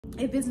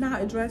If it's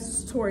not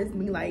addressed towards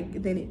me,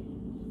 like,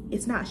 then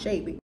it's not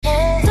shady.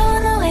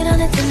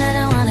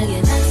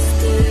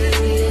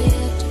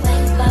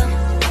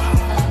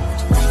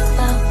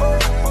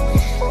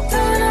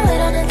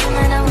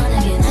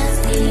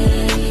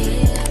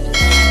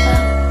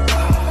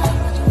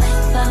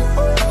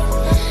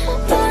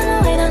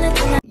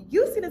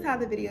 How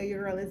the video,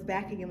 your girl is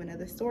back again with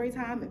another story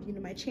time. If you're new to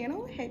my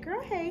channel, hey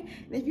girl, hey.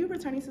 And if you're a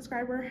returning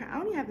subscriber, I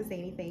don't even have to say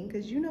anything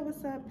because you know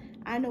what's up,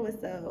 I know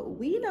what's up,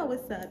 we know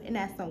what's up, and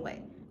that's on what?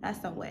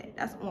 That's on what?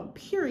 That's on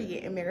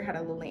period. And Mary had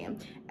a little lamb.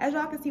 As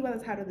y'all can see by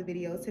the title of the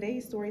video,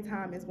 today's story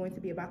time is going to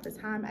be about the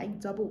time I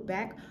doubled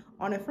back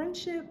on a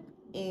friendship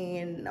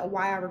and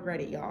why I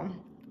regret it, y'all.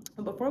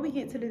 Before we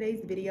get to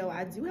today's video,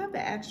 I do have to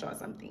ask y'all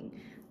something.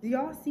 Do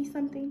y'all see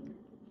something?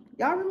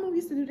 Y'all remember we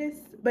used to do this?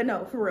 But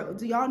no, for real.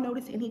 Do y'all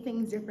notice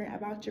anything different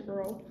about your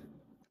girl?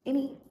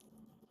 Anything?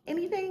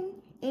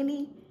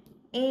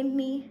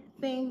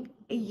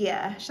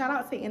 Yeah. Shout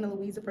out to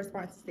Luisa for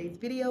sponsoring today's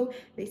video.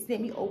 They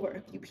sent me over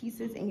a few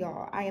pieces, and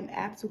y'all, I am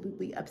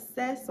absolutely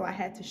obsessed, so I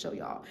had to show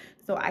y'all.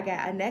 So I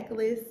got a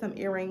necklace, some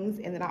earrings,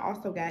 and then I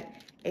also got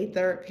a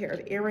third pair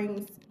of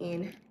earrings.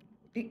 And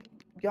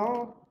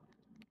y'all,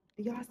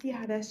 do y'all see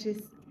how that's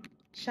just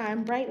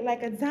shine bright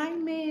like a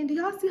diamond? Do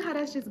y'all see how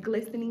that's just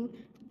glistening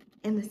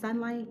in the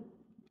sunlight?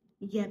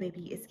 Yeah,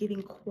 baby, it's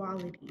giving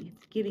quality.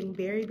 It's giving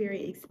very,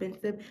 very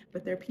expensive,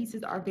 but their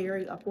pieces are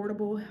very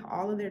affordable.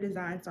 All of their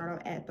designs start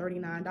out at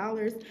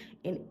 $39.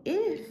 And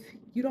if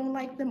you don't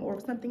like them or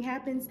if something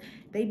happens,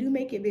 they do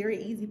make it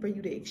very easy for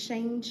you to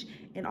exchange.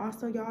 And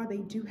also, y'all, they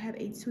do have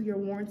a 2-year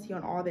warranty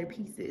on all their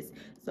pieces.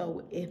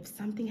 So if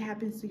something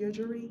happens to your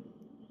jewelry,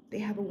 they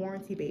have a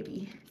warranty,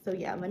 baby. So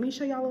yeah, let me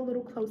show y'all a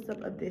little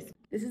close-up of this.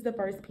 This is the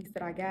first piece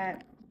that I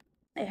got.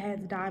 It has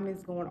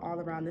diamonds going all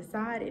around the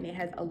side, and it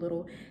has a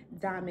little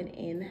diamond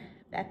in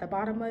at the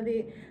bottom of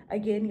it.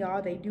 Again,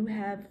 y'all, they do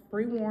have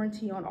free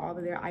warranty on all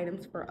of their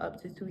items for up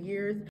to 2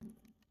 years.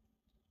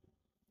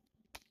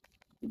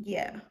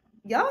 Yeah,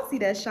 y'all see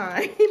that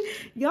shine?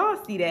 Y'all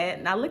see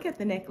that? Now look at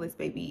the necklace,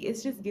 baby.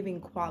 It's just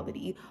giving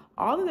quality.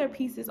 All of their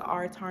pieces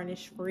are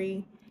tarnish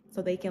free,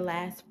 so they can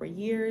last for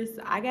years.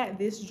 I got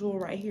this jewel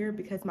right here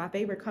because my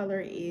favorite color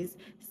is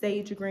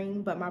sage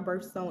green, but my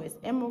birthstone is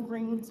emerald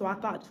green, so I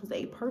thought this was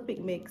a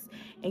perfect mix.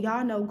 And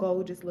y'all know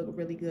gold just look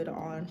really good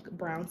on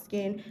brown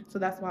skin, so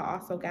that's why I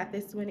also got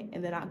this one.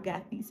 And then I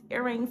got these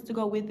earrings to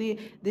go with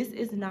it. This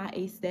is not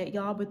a set,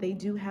 y'all, but they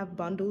do have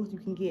bundles. You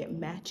can get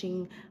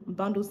matching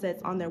bundle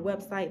sets on their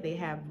website. They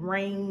have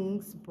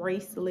rings,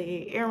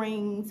 bracelet,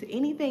 earrings,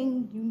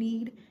 anything you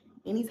need,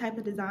 any type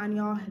of design,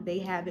 y'all, they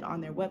have it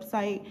on their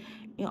website.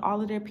 And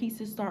all of their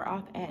pieces start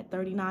off at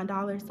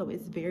 $39, so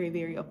it's very,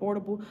 very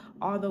affordable,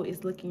 although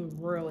it's looking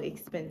real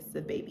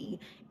expensive, baby.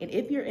 And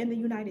if you're in the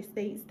United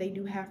States, they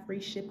do have free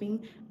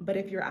shipping, but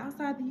if you're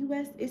outside the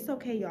US, it's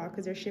okay, y'all,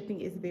 because their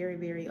shipping is very,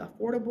 very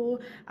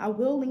affordable. I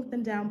will link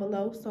them down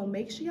below, so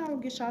make sure y'all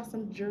get y'all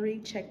some jewelry,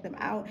 check them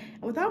out.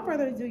 And without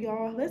further ado,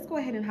 y'all, let's go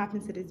ahead and hop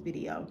into this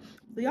video.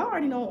 So y'all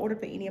already know, in order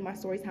for any of my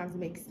story times to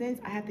make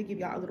sense, I have to give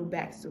y'all a little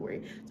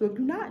backstory. So if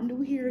you're not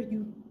new here,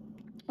 you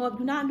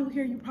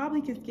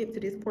probably can skip to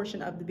this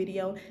portion of the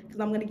video because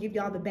I'm going to give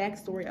y'all the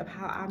backstory of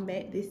how I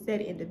met this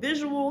said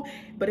individual.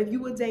 But if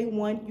you were day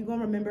one, you're going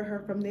to remember her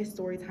from this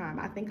story time.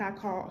 I think I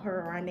called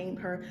her, or I named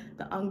her,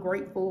 the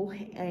Ungrateful,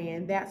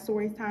 and that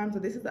story time. So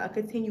this is a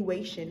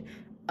continuation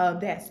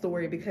of that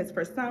story because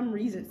for some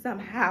reason,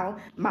 somehow,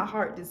 my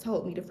heart just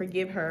told me to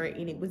forgive her,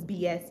 and it was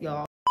BS,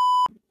 y'all.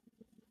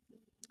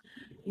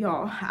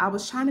 Y'all, I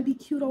was trying to be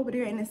cute over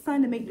there in the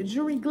sun to make the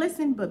jewelry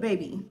glisten, but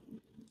baby,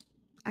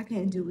 I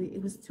couldn't do it.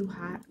 It was too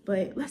hot.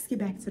 But let's get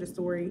back to the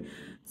story.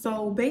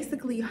 So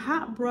basically,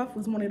 Hot Bruff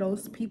was one of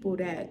those people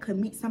that could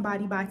meet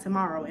somebody by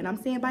tomorrow. And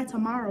I'm saying by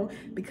tomorrow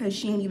because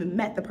she ain't even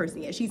met the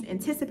person yet. She's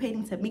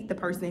anticipating to meet the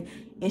person,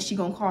 and she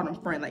gonna call them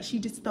friend. Like, she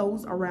just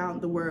throws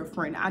around the word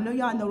friend. I know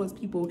y'all know those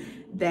people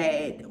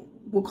that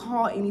will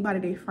call anybody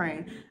their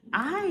friend.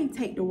 I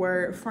take the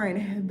word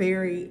friend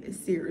very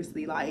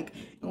seriously. Like,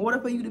 in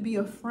order for you to be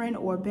a friend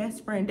or a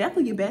best friend,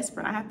 definitely your best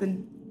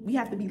friend, we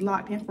have to be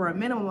locked in for a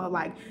minimum of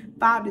like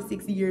 5 to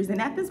 6 years.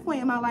 And at this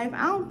point in my life,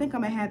 I don't think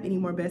I'm gonna have any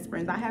more best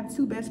friends. I have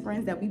 2 best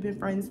friends that we've been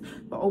friends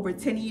for over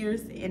 10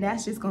 years, and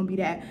that's just gonna be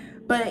that.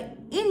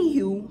 But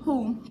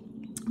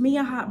anywho, me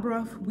and Hot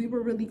Bruff, we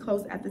were really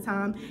close at the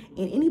time,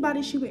 and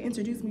anybody she would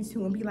introduce me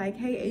to and be like,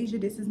 hey Asia,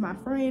 this is my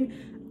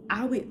friend,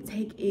 I would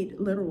take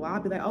it literal.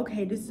 I'll be like,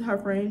 okay, this is her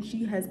friend.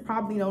 She has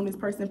probably known this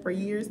person for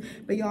years.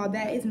 But y'all,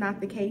 that is not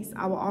the case.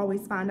 I will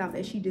always find out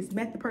that she just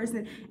met the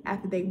person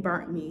after they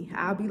burnt me.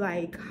 I'll be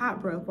like,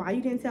 Hot Bruff, why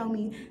you didn't tell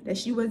me that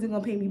she wasn't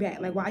gonna pay me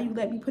back? Like, why you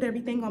let me put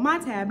everything on my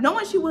tab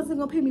knowing she wasn't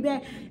gonna pay me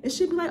back? And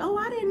she'll be like, oh,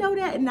 I didn't know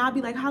that. And I'll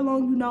be like, how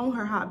long you known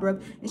her, Hot Bruff?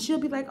 And she'll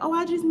be like, oh,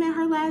 I just met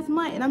her last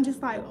month. And I'm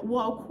just like,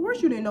 well, of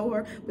course you didn't know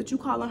her, but you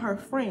calling her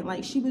friend.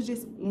 Like, she was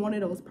just one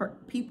of those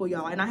people,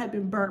 y'all. And I have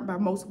been burnt by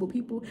multiple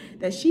people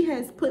that she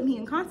has put me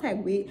in contact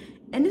with,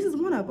 and this is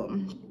one of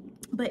them.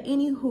 But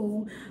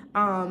anywho,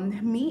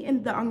 me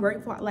and the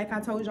ungrateful, like I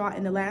told y'all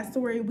in the last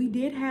story, we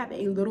did have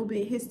a little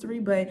bit history,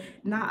 but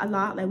not a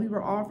lot. Like we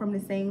were all from the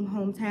same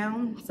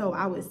hometown, so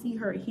I would see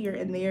her here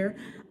and there,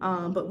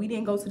 but we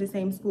didn't go to the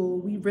same school.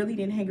 We really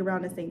didn't hang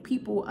around the same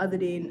people other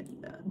than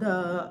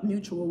the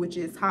mutual, which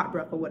is Hot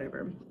Breath or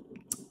whatever.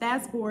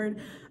 Fast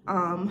forward,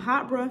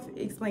 Hot Breath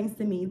explains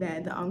to me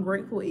that the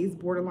ungrateful is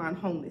borderline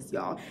homeless,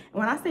 y'all. And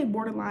when I say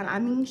borderline, I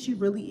mean she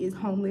really is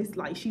homeless.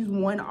 Like she's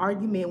one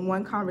argument,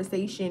 one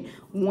conversation,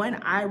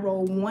 one eye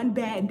roll, one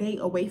bad day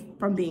away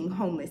from being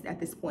homeless at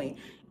this point.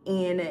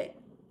 And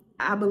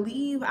I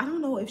believe, I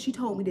don't know if she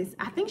told me this.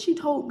 I think she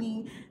told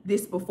me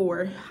this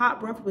before. I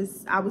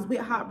was with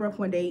Hot Breath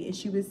one day and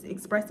she was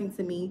expressing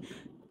to me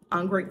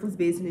Ungrateful's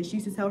business. She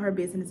used to tell her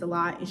business a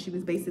lot, and she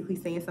was basically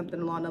saying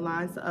something along the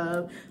lines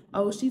of,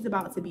 oh, she's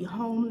about to be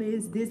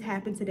homeless, this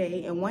happened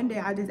today. And one day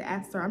I just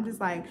asked her, I'm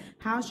just like,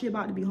 how's she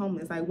about to be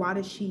homeless? Like, why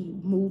does she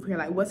move here?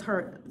 Like, what's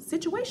her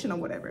situation or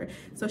whatever?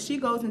 So she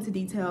goes into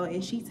detail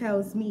and she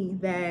tells me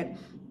that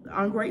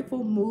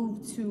Ungrateful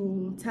moved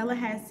to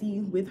Tallahassee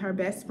with her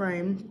best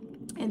friend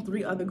and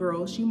 3 other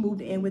girls. She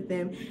moved in with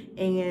them,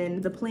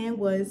 and the plan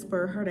was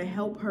for her to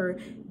help her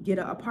get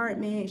an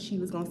apartment. She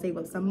was gonna save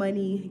up some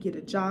money, get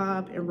a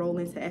job, enroll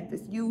into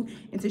FSU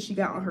until she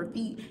got on her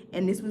feet.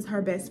 And this was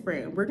her best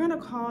friend. We're gonna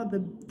call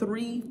the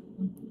 3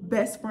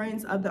 best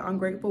friends of the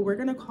ungrateful, we're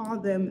gonna call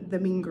them the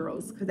mean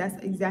girls, because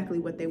that's exactly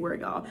what they were,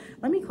 y'all.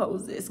 Let me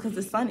close this because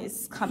the sun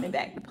is coming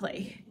back to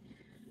play.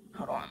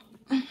 Hold on.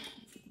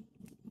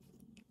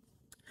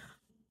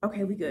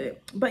 Okay, we good.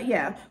 But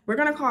yeah, we're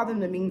gonna call them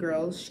the mean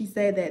girls. She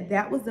said that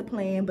that was the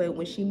plan, but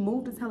when she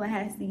moved to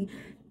Tallahassee,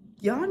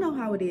 y'all know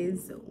how it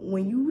is.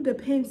 When you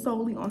depend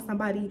solely on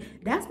somebody,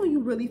 that's when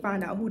you really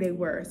find out who they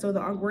were. So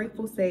the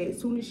ungrateful said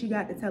as soon as she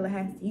got to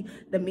Tallahassee,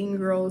 the mean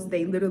girls,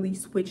 they literally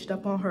switched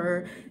up on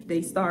her.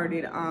 They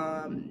started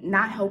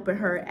not helping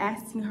her,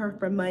 asking her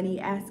for money,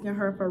 asking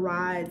her for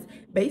rides,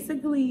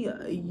 basically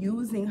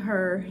using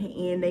her.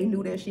 And they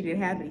knew that she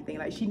didn't have anything.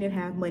 Like she didn't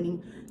have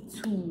money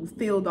to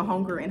fill the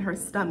hunger in her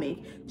stomach.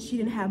 She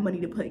didn't have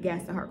money to put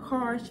gas in her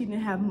car. She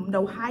didn't have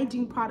no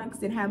hygiene products,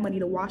 didn't have money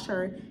to wash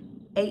her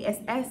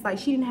ass. Like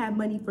she didn't have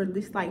money for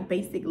this like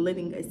basic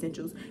living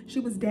essentials. She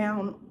was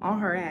down on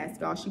her ass,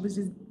 y'all. She was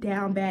just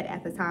down bad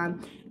at the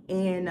time.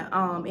 And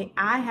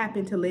I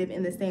happened to live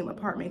in the same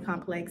apartment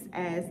complex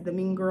as the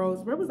mean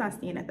girls. Where was I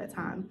staying at that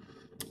time?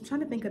 I'm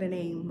trying to think of the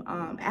name.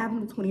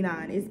 Avenue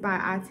 29. It's by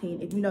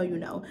I-10. If you know, you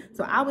know.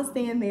 So I was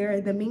staying there.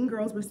 The mean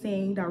girls were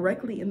staying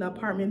directly in the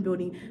apartment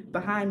building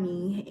behind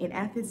me. And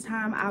at this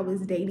time, I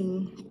was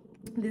dating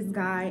this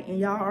guy, and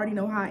y'all already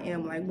know how I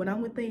am. Like when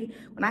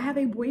I have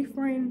a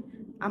boyfriend,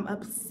 I'm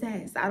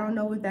obsessed. I don't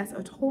know if that's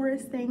a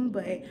Taurus thing,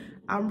 but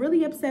I'm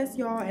really obsessed,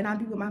 y'all. And I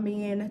be with my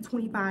man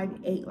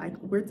 25/8. Like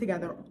we're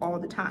together all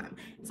the time.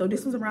 So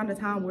this was around the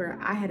time where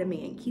I had a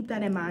man. Keep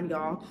that in mind,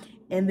 y'all.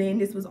 And then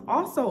this was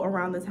also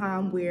around the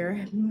time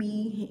where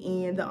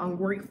me and the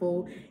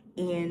ungrateful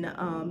and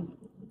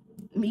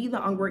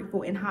the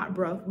ungrateful and Hot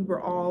Breath, we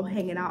were all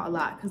hanging out a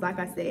lot. Because like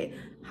I said,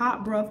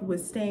 Hot Breath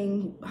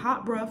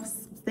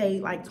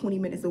stayed like 20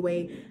 minutes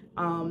away.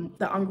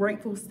 The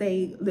ungrateful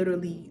stayed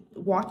literally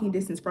walking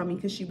distance from me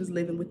because she was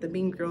living with the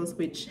mean girls,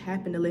 which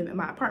happened to live in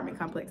my apartment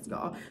complex,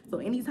 y'all. So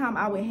anytime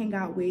I would hang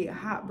out with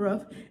Hot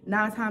Breath,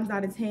 9 times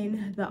out of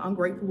 10, the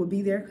ungrateful would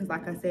be there. Because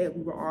like I said,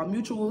 we were all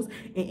mutuals.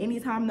 And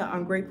anytime the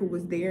ungrateful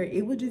was there,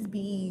 it would just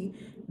be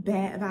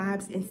bad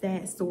vibes and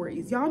sad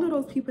stories. Y'all know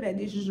those people that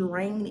just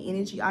drain the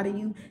energy out of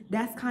you?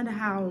 That's kind of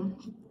how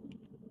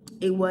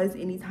it was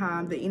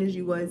anytime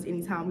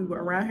we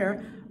were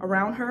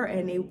around her.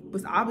 And it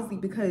was obviously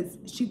because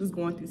she was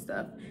going through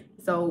stuff.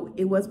 So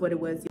it was what it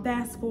was.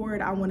 Fast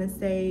forward, I want to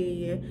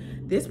say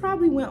this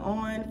probably went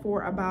on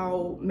for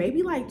about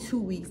maybe like 2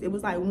 weeks. It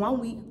was like 1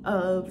 week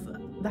of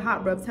the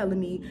Hot Breath telling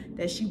me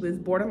that she was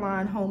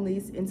borderline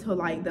homeless until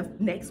like the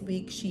next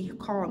week she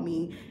called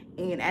me.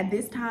 And at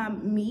this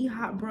time, me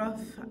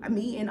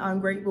and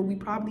Ungrateful, we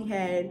probably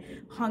had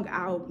hung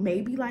out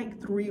maybe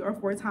like 3 or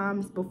 4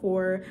 times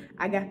before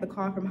I got the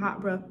call from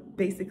Hot Breath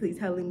basically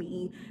telling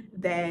me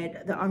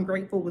that the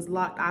Ungrateful was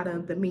locked out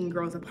of the mean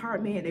girl's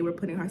apartment. They were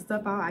putting her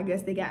stuff out. I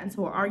guess they got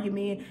into an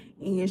argument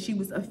and she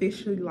was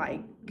officially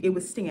like, it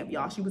was stamped,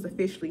 y'all. She was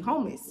officially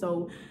homeless.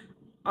 So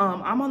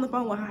I'm on the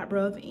phone with Hot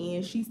Breath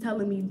and she's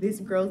telling me this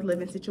girl's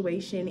living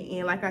situation.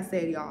 And like I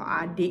said, y'all,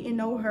 I didn't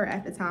know her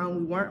at the time.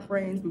 We weren't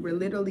friends. We were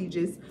literally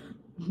just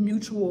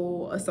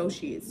mutual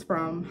associates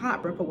from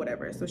Hot Breath or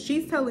whatever. So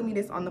she's telling me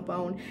this on the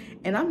phone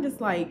and I'm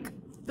just like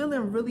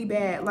feeling really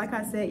bad. Like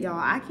I said, y'all,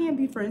 I can't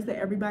be friends with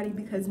everybody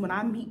because when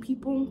I meet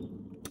people,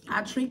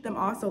 I treat them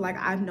also like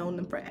I've known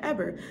them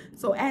forever.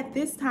 So at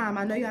this time,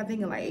 I know y'all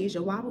thinking like,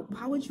 Asia, why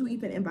would you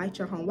even invite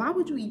your home? Why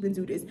would you even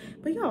do this?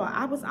 But yo,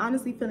 I was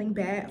honestly feeling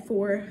bad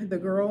for the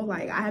girl.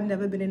 Like I have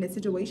never been in a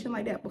situation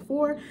like that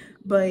before,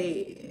 but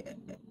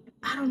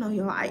I don't know,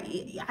 y'all.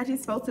 I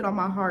just felt it on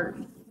my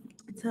heart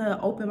to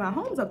open my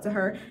homes up to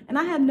her. And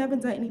I had never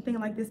done anything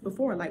like this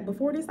before. Like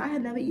before this, I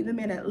had never even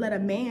let a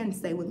man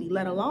stay with me,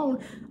 let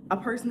alone a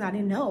person I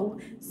didn't know.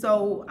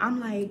 So I'm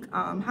like,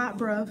 hot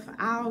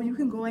bruv, you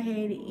can go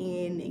ahead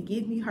and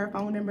give me her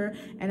phone number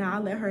and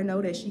I'll let her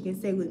know that she can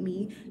stay with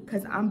me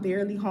because I'm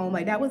barely home.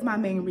 Like that was my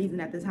main reason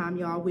at the time,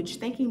 y'all, which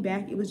thinking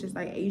back, it was just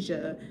like,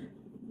 Asia,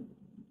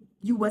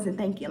 you wasn't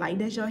thinking. Like,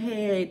 does your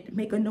head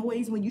make a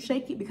noise when you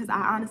shake it? Because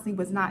I honestly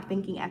was not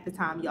thinking at the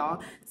time,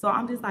 y'all. So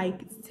I'm just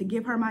like, to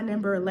give her my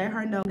number, let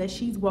her know that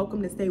she's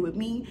welcome to stay with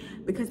me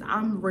because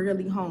I'm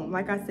rarely home.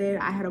 Like I said,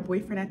 I had a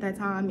boyfriend at that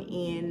time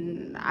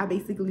and I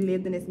basically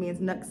lived in this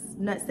man's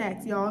nut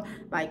sacks, y'all.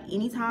 Like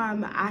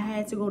anytime I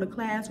had to go to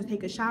class or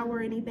take a shower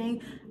or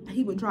anything,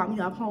 he would drop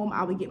me off home.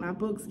 I would get my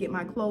books, get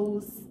my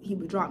clothes. He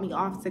would drop me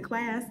off to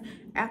class.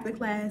 After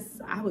class,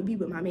 I would be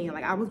with my man.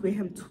 Like I was with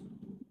him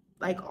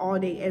like all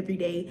day, every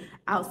day,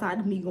 outside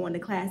of me going to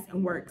class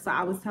and work. So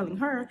I was telling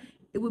her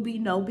it would be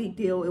no big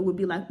deal. It would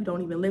be like we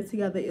don't even live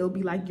together. It would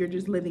be like you're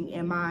just living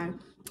in my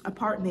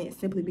apartment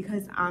simply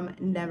because I'm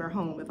never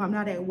home. If I'm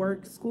not at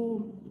work,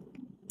 school,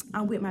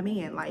 I'm with my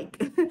man. Like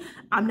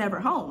I'm never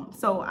home.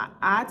 So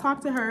I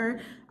talked to her.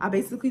 I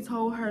basically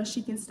told her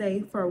she can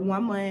stay for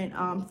 1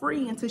 month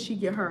free until she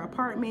get her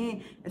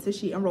apartment, until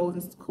she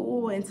enrolls in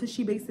school, until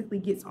she basically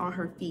gets on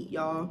her feet,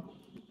 y'all.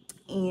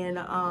 And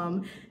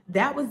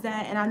that was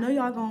that. And I know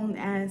y'all gonna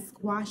ask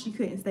why she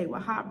couldn't stay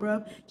with Hot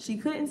Bruv. She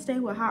couldn't stay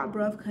with Hot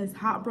Bruv because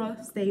Hot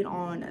Bruv stayed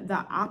on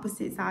the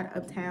opposite side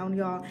of town,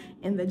 y'all.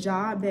 And the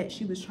job that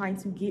she was trying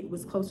to get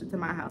was closer to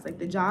my house. Like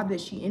the job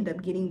that she ended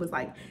up getting was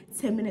like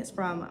 10 minutes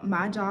from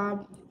my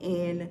job,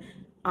 and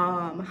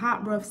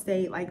Hot Bruv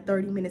stayed like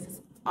 30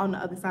 minutes on the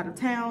other side of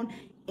town.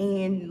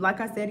 And like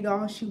I said,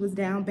 y'all, she was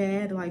down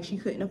bad. Like she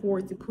couldn't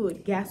afford to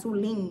put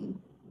gasolina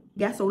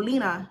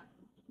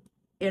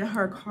in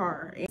her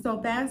car.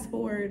 So fast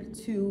forward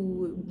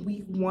to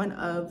week 1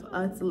 of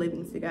us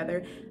living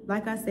together.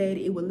 Like I said,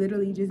 it would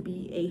literally just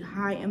be a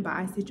high and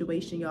by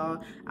situation,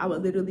 y'all. I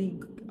would literally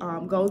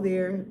go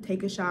there,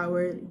 take a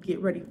shower,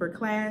 get ready for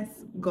class,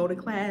 go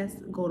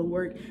to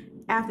work.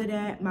 After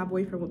that, my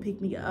boyfriend would pick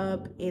me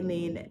up, and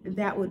then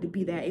that would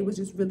be that. It was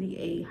just really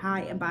a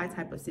high and by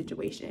type of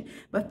situation.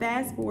 But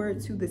fast forward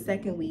to the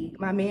second week,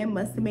 my man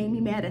must have made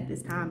me mad at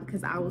this time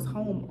because I was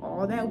home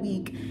all that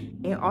week.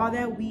 And all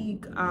that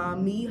week,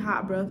 me,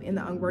 Hot Bruv, and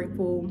the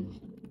Ungrateful,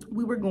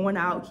 we were going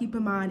out. Keep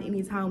in mind,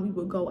 anytime we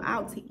would go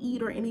out to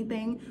eat or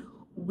anything,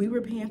 we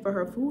were paying for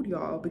her food,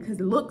 y'all, because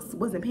looks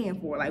wasn't paying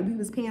for it. Like we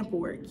was paying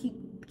for it.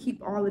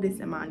 Keep all of this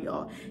in mind,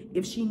 y'all.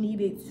 If she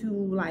needed to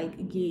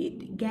like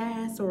get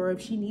gas, or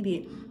if she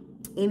needed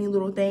any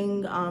little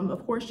thing,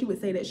 of course she would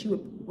say that she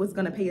was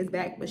gonna pay us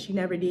back, but she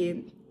never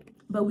did.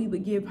 But we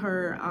would give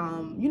her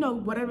you know,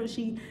 whatever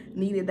she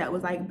needed that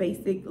was like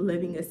basic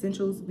living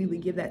essentials, we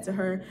would give that to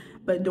her.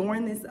 But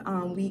during this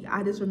week,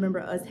 I just remember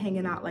us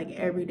hanging out like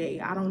every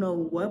day. I don't know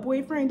what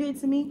boyfriend did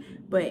to me,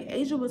 but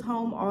Asia was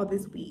home all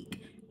this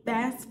week.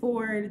 Fast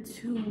forward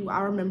to,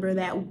 I remember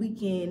that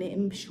weekend,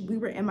 and we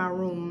were in my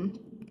room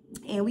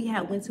and we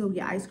went to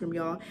get ice cream,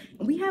 y'all,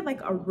 and we had like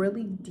a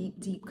really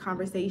deep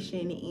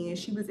conversation, and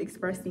she was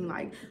expressing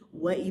like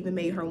what even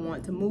made her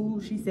want to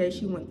move. She said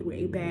she went through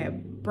a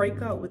bad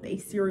breakup with a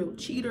serial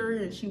cheater,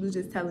 and she was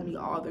just telling me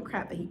all the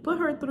crap that he put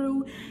her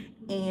through.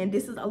 And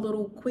this is a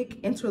little quick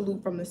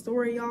interlude from the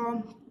story,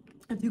 y'all.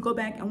 If you go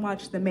back and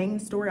watch the main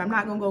story, I'm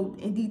not gonna go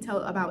in detail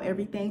about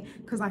everything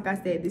because like I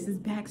said, this is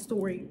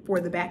backstory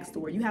for the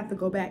backstory. You have to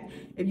go back.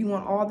 If you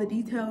want all the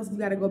details, you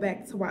gotta go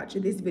back to watch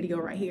this video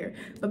right here.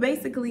 But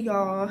basically,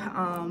 y'all,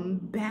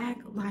 back,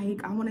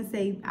 like, I wanna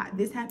say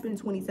this happened in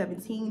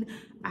 2017.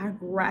 I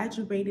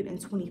graduated in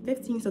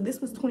 2015, so this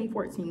was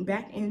 2014.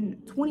 Back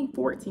in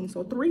 2014,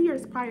 so 3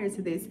 years prior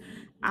to this,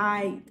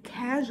 I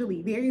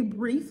casually, very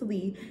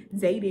briefly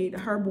dated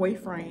her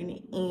boyfriend,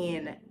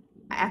 and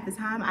at the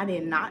time, I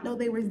did not know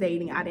they were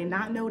dating. I did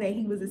not know that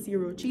he was a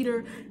serial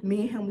cheater.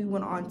 Me and him, we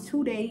went on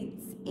 2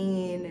 dates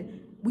and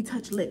we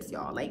touched lips,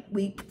 y'all. Like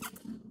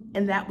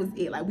and that was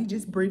it. Like we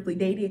just briefly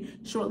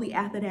dated. Shortly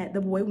after that,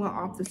 the boy went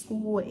off to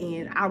school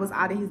and I was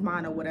out of his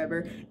mind or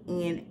whatever.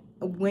 And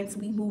once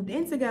we moved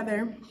in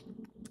together,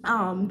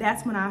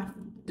 that's when I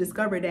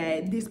discovered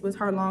that this was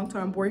her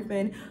long-term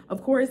boyfriend.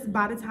 Of course,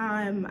 by the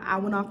time I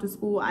went off to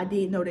school, I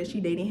did know that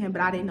she dated him,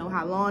 but I didn't know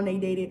how long they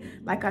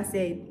dated. Like I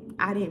said,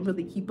 I didn't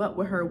really keep up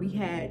with her. We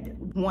had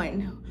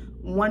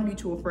one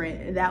mutual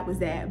friend, and that was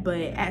that. But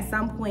at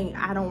some point,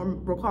 I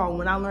don't recall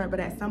when I learned,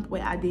 but at some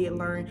point I did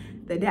learn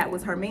that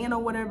was her man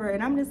or whatever.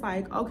 And I'm just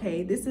like,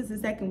 okay, this is the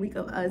second week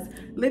of us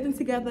living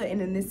together.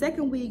 And in the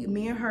second week,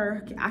 me and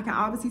her, I can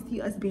obviously see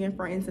us being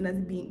friends and us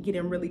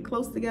getting really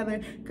close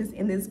together, because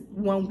in this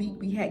 1 week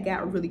we had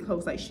got really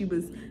close. Like she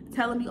was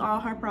telling me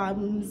all her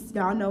problems.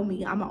 Y'all know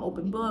me, I'm an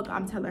open book.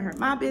 I'm telling her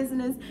my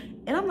business.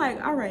 And I'm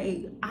like, all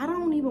right, I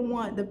don't even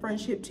want the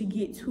friendship to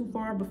get too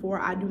far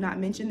before I do not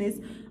mention this.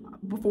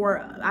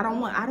 I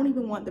don't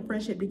even want the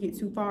friendship to get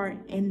too far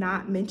and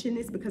not mention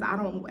this, because I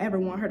don't ever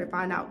want her to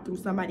find out through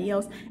somebody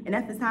else. And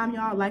at the time,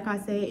 y'all, like I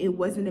said, it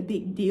wasn't a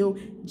big deal,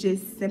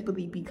 just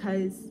simply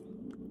because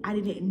I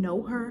didn't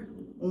know her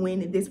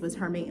when this was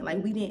her man.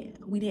 Like we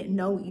didn't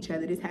know each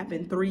other. This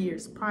happened 3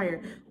 years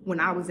prior when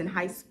I was in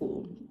high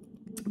school.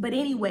 But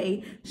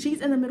anyway,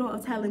 she's in the middle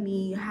of telling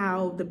me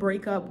how the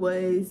breakup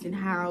was and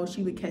how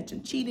she would catch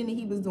him cheating and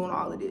he was doing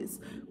all of this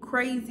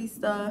crazy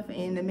stuff.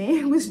 And the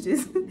man was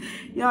just,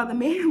 y'all, the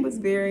man was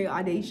very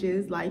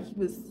audacious. Like he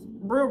was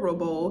real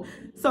bold.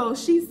 So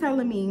she's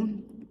telling me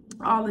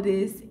all of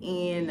this,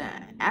 and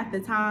at the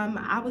time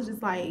I was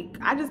just like,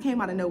 I just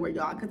came out of nowhere,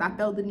 y'all, because I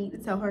felt the need to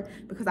tell her,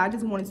 because I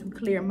just wanted to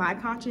clear my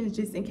conscience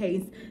just in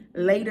case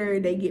later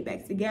they get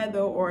back together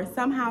or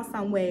somehow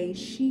some way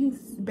she's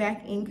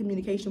back in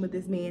communication with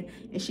this man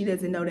and she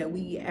doesn't know that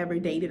we ever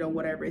dated or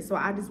whatever. So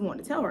I just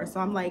wanted to tell her. So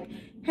I'm like,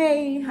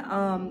 hey,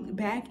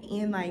 back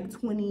in like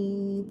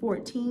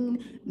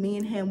 2014, me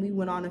and him, we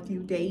went on a few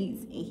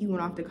dates and he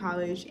went off to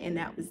college and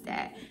that was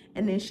that.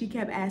 And then she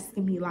kept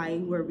asking me like,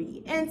 were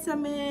we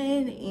intimate,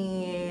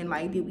 and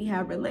like, did we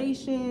have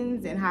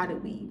relations, and how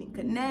did we even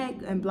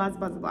connect, and blah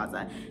blah blah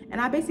blah. And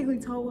I basically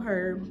told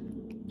her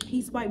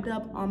he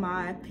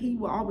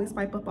will always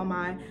swipe up on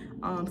my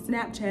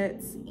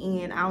Snapchats,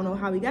 and I don't know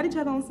how we got each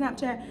other on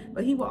Snapchat,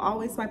 but he will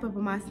always swipe up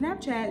on my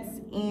Snapchats,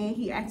 and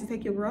he asked to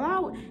take your girl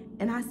out.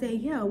 And I said,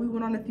 yeah, we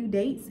went on a few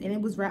dates, and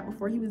it was right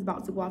before he was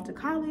about to go off to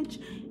college,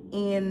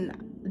 and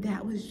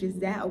that was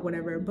just that or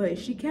whatever. But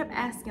she kept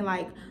asking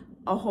like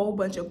a whole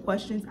bunch of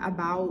questions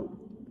about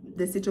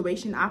the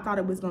situation. I thought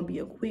it was gonna be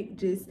a quick,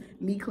 just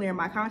me clearing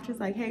my conscience,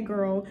 like, hey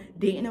girl,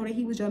 didn't know that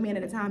he was your man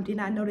at the time, did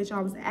not know that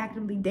y'all was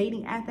actively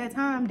dating at that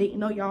time, didn't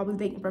know y'all was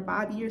dating for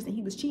 5 years and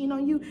he was cheating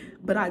on you,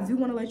 but I do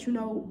want to let you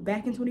know,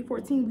 back in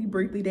 2014 we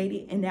briefly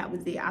dated and that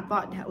was it. I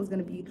thought that was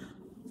gonna be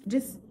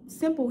just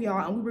simple,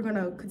 y'all, and we were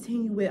gonna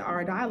continue with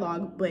our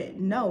dialogue, but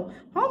no,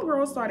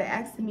 homegirl started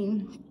asking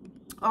me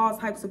all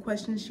types of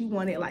questions. She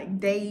wanted like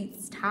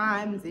dates,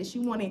 times, and she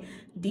wanted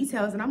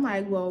details. And I'm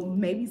like, well,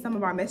 maybe some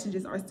of our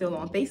messages are still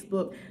on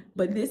Facebook,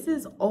 but this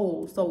is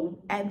old.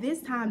 So at this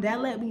time,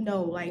 that let me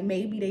know like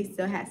maybe they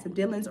still had some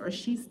dealings or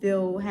she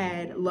still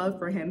had love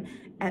for him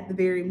at the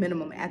very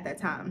minimum at that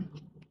time.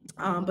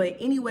 But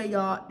anyway,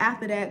 y'all,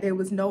 after that, there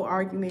was no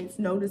arguments,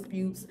 no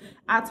disputes.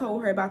 I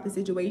told her about the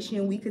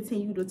situation. We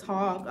continued to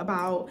talk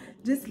about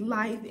just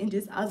life and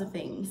just other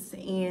things.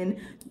 And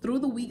through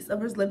the weeks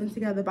of us living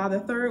together, by the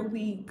third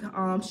week,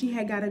 she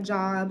had got a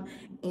job.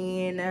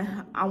 And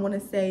I want to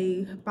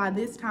say by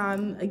this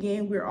time,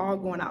 again, we're all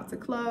going out to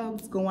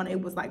clubs,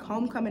 it was like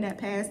homecoming that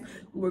passed.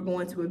 We were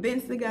going to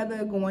events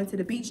together, going to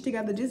the beach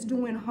together, just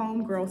doing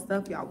homegirl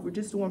stuff, y'all. We're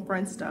just doing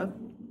friend stuff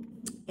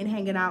and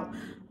hanging out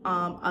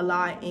a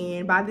lot.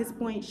 And by this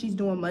point, she's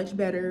doing much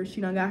better.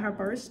 She done got her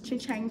first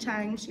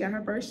chang. She got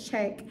her first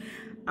check.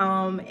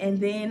 And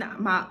then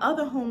my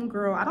other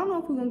homegirl, I don't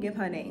know if we're gonna give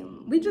her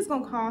name. We just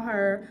gonna call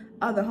her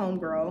other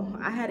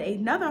homegirl. I had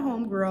another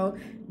homegirl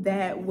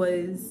that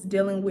was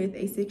dealing with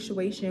a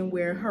situation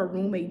where her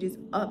roommate just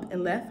up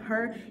and left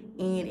her,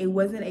 and it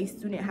wasn't a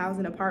student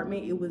housing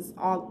apartment. It was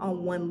all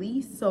on one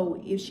lease.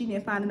 So if she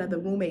didn't find another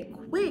roommate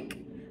quick,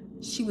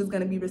 she was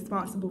gonna be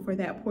responsible for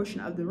that portion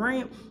of the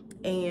rent.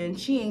 And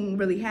she ain't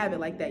really have it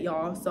like that,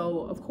 y'all.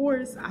 So of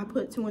course I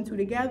put two and two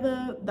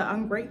together. The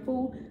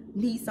ungrateful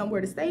need somewhere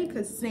to stay,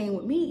 because staying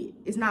with me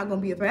is not gonna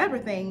be a forever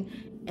thing.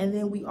 And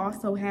then we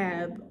also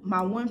have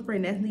my one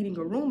friend that's needing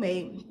a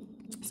roommate.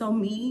 So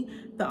me,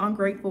 the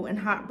ungrateful, and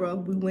Hot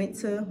Bruh, we went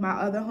to my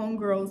other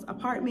homegirl's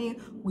apartment.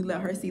 We let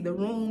her see the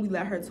room. We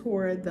let her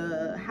tour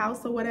the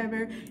house or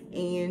whatever.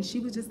 And she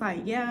was just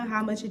like, yeah,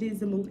 how much it is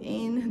to move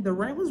in. The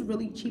rent was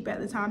really cheap at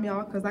the time,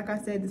 y'all, because like I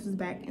said, this was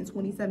back in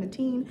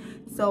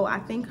 2017. So I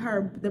think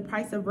the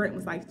price of rent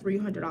was like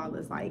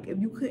 $300. Like, if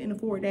you couldn't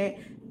afford that,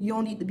 you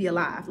don't need to be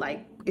alive.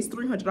 Like, it's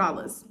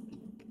 $300.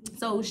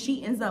 So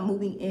she ends up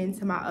moving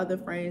into my other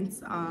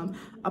friend's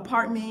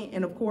apartment,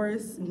 and of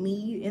course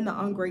me and the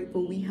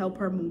ungrateful, we help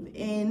her move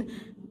in.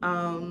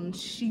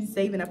 She's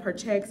saving up her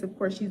checks. Of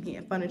course, she's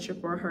getting furniture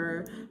for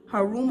her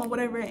room or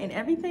whatever, and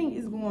everything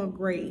is going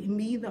great.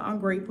 Me, the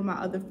ungrateful, my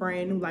other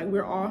friend, like,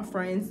 we're all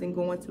friends and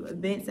going to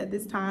events at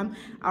this time.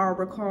 I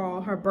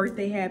recall her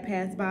birthday had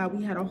passed by.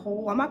 We had a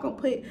whole, I'm not gonna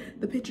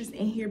put the pictures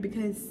in here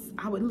because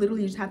I would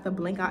literally just have to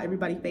blank out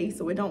everybody's face,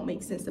 so it don't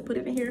make sense to put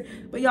it in here.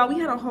 But y'all, we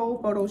had a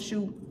whole photo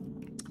shoot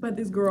for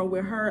this girl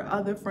with her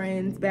other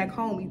friends back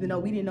home, even though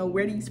we didn't know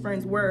where these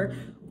friends were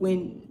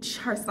when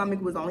her stomach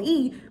was on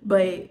E.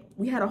 But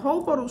we had a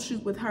whole photo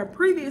shoot with her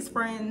previous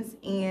friends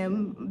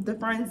and the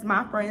friends,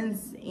 my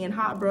friends, and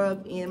Hot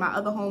Bruh and my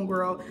other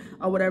homegirl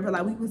or whatever.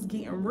 Like, we was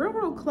getting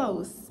real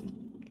close.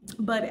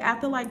 But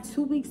after like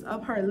 2 weeks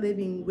of her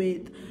living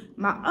with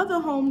my other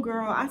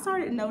homegirl, I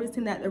started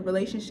noticing that the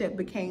relationship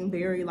became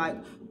very like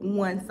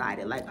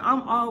one-sided. Like,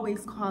 I'm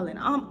always calling,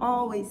 I'm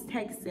always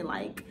texting,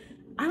 like,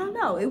 I don't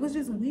know, it was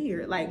just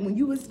weird. Like, when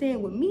you was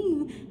staying with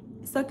me,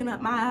 sucking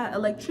up my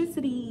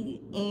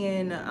electricity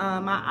and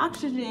my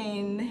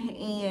oxygen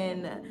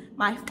and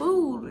my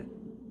food,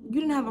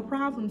 you didn't have a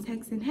problem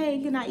texting,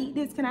 hey, can I eat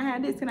this? Can I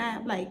have this? Can I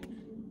have, like,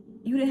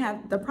 you didn't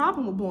have the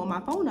problem with blowing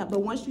my phone up.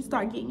 But once you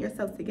start getting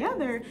yourself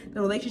together,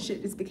 the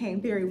relationship just became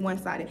very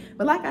one-sided.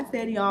 But like I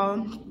said,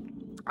 y'all,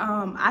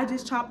 I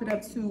just chopped it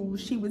up to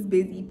she was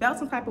busy, felt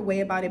some type of way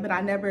about it, but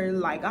I never,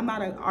 like, I'm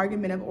not an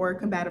argumentative or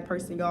combative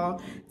person,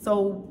 y'all,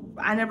 so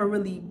I never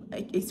really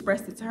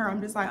expressed it to her. I'm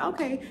just like,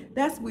 okay,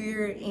 that's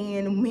weird.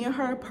 And me and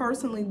her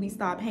personally, we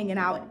stopped hanging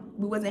out.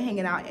 We wasn't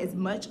hanging out as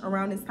much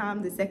around this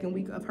time, the second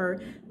week of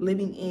her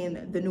living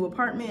in the new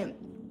apartment.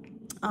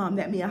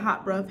 That me and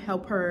Hot Bruv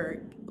helped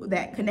her,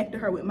 that connected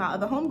her with my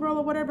other homegirl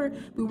or whatever.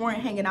 We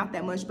weren't hanging out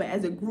that much, but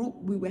as a group,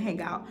 we would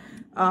hang out.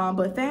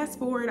 But fast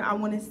forward, I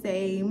want to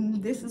say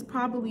this is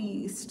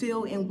probably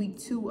still in week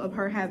 2 of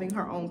her having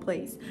her own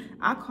place.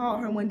 I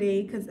called her one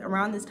day because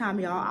around this time,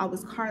 y'all, I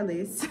was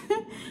carless.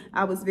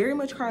 I was very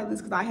much carless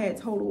because I had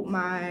totaled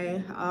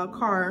my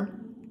car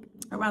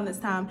around this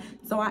time.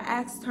 So I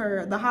asked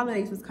her, the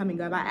holidays was coming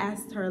up, I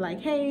asked her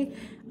like, hey,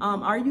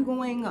 are you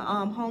going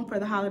home for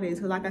the holidays?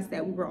 Because like I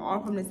said, we were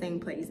all from the same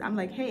place. I'm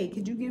like, hey,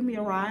 could you give me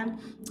a ride?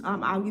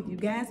 I'll give you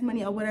gas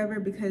money or whatever,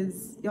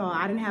 because y'all,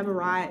 I didn't have a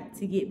ride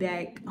to get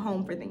back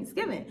home for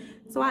Thanksgiving.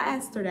 So I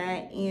asked her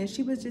that, and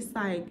she was just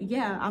like,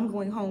 yeah, I'm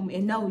going home,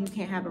 and no, you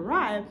can't have a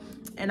ride.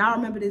 And I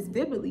remember this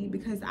vividly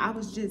because I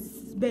was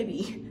just,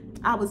 baby,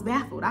 I was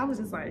baffled. I was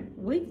just like,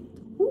 wait,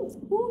 who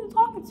are you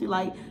talking to?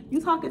 Like, you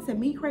talking to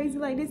me crazy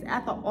like this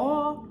after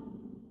all,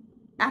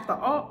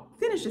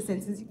 finish the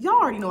sentence. Y'all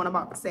already know what I'm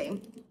about to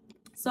say.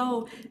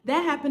 So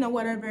that happened or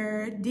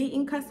whatever.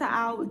 Didn't cuss her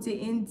out,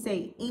 didn't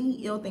say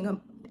any ill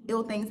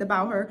things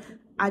about her.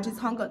 I just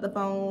hung up the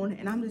phone,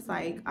 and I'm just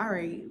like, all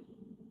right,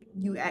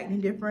 you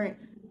acting different.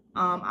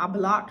 I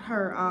blocked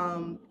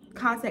her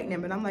contact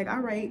number, and I'm like,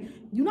 all right,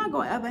 you're not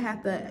gonna ever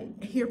have to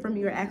hear from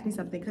me or ask me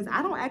something, because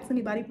I don't ask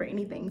anybody for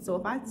anything. So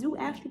if I do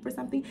ask you for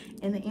something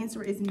and the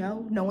answer is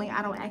no, knowing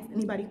I don't ask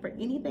anybody for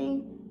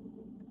anything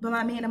but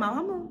my man and my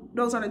mama,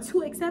 those are the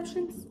 2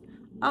 exceptions,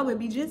 I would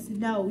be just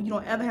no, you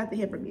don't ever have to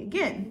hear from me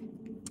again.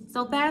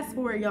 So fast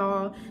forward,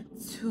 y'all,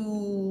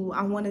 to,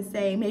 I want to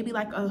say maybe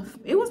like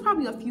it was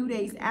probably a few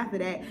days after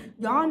that.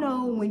 Y'all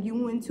know when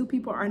you and 2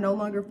 people are no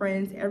longer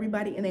friends,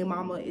 everybody and their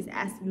mama is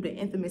asking you the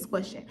infamous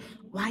question,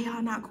 why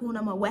y'all not cool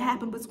no more? What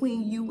happened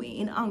between you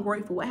and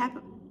Ungrateful? What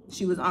happened?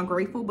 She was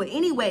ungrateful, but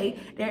anyway,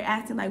 they're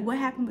asking like, what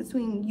happened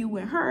between you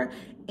and her?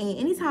 And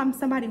anytime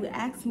somebody would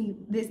ask me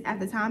this at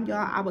the time,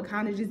 y'all, I would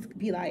kind of just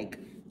be like,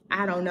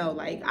 I don't know,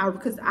 like,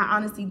 because I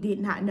honestly did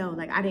not know.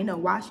 Like, I didn't know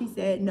why she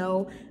said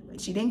no.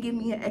 She didn't give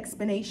me an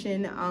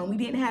explanation. We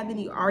didn't have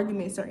any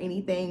arguments or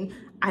anything.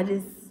 I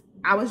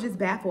was just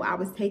baffled. I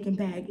was taken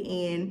back,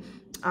 and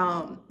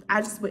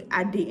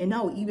I didn't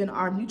know. Even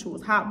our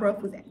mutuals, Hot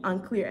Bruv, was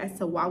unclear as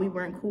to why we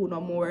weren't cool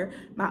no more.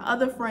 My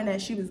other friend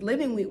that she was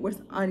living with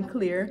was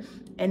unclear.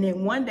 And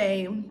then one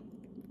day,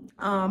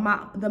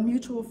 the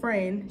mutual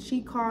friend,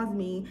 she calls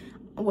me,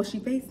 well, she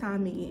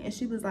FaceTimed me, and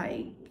she was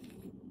like,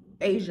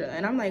 Asia,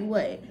 and I'm like,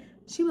 what?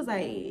 She was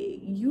like,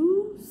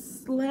 you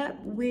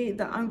slept with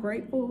the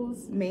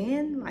Ungrateful's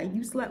man? Like,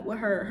 you slept with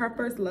her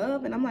first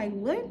love? And I'm like,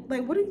 what?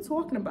 Like, what are you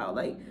talking about?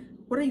 Like,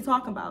 what are you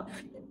talking about?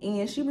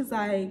 And she was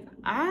like,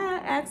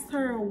 I asked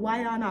her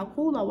why y'all not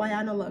cool or why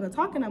y'all no longer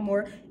talking no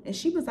more. And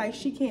she was like,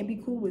 she can't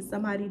be cool with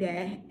somebody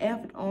that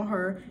effed on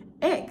her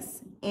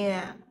ex.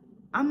 And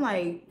I'm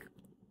like,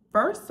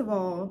 first of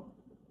all,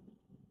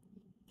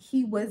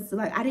 he was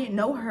like, I didn't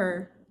know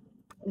her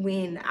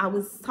when I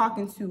was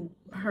talking to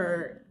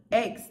her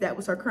ex that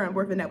was her current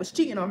boyfriend that was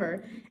cheating on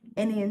her.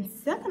 And then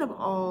second of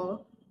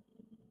all,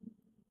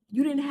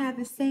 you didn't have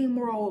the same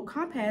moral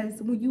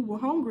compass when you were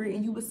hungry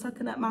and you was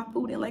sucking up my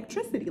food and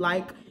electricity.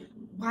 Like,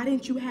 why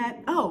didn't you have,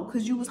 oh,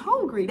 because you was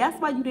hungry.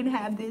 That's why you didn't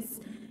have this,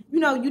 you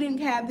know, you didn't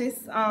have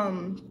this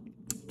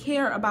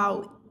care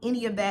about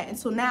any of that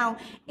until now.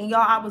 And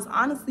y'all, I was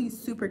honestly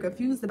super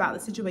confused about the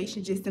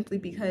situation, just simply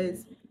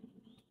because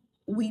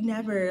we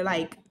never,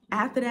 like,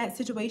 after that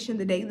situation,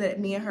 the day that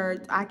me and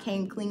her, I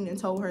came clean and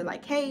told her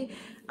like, hey,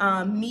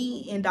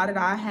 me and da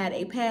had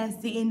a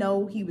past, didn't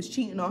know he was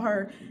cheating on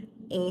her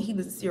and he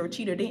was a serial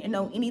cheater, didn't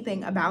know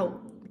anything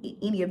about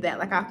any of that.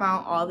 Like, I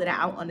found all of that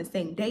out on the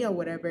same day or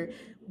whatever.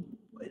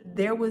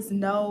 There was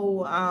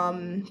no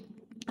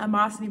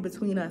animosity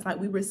between us. Like,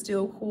 we were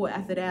still cool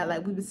after that.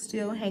 Like, we were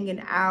still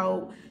hanging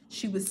out.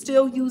 She was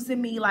still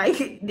using me.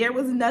 Like, there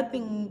was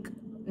nothing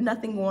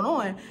going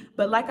on.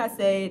 But like I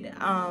said,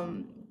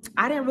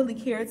 I didn't really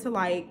care to,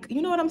 like,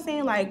 you know what I'm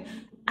saying? Like,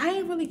 I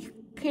didn't really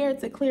care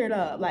to clear it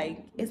up.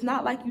 Like, it's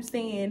not like you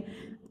saying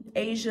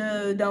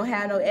Asia don't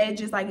have no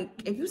edges. Like,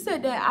 if you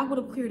said that, I would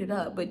have cleared it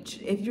up. But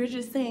if you're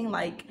just saying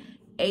like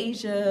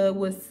Asia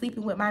was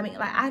sleeping with my man,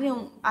 like, I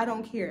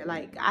don't care.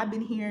 Like, I've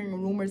been hearing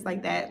rumors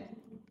like that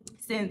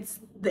since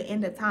the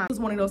end of time. It was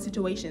one of those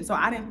situations, so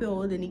I didn't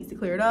feel the need to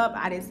clear it up.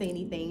 I didn't say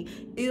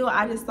anything ill.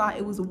 I just thought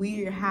it was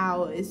weird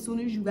how as soon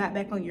as you got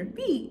back on your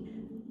feet,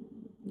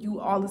 you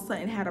all of a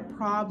sudden had a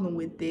problem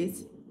with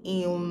this,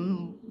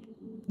 and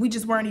we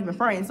just weren't even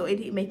friends, so it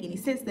didn't make any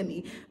sense to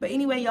me. But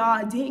anyway,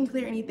 y'all, didn't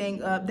clear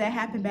anything up. That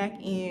happened back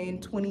in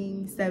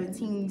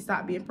 2017. We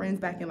stopped being friends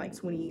back in like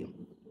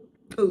 2018,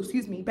 oh,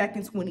 excuse me, back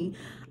in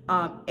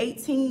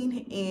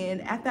 2018.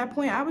 And at that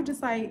point, I was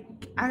just like,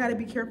 I gotta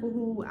be careful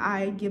who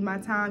I give my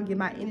time, give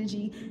my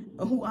energy,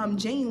 who I'm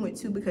genuine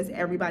to, because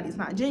everybody's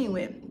not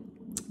genuine.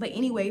 But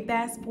anyway,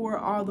 fast forward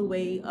all the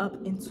way up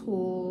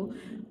until,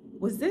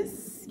 was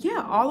this,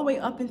 yeah, all the way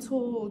up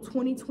until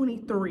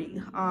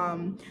 2023.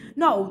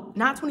 No,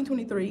 not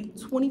 2023,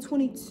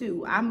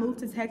 2022. I moved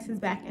to Texas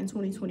back in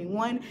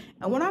 2021.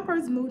 And when I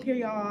first moved here,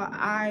 y'all,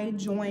 I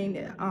joined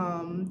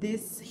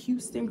this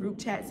Houston group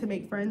chat to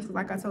make friends.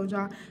 Like I told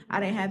y'all, I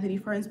didn't have any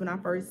friends when I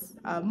first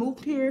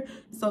moved here.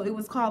 So it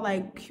was called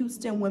like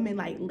Houston Women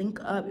like Link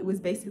Up. It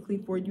was basically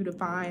for you to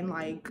find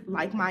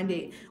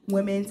like-minded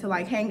women to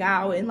like hang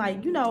out and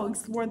like, you know,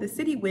 explore the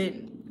city with.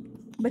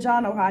 But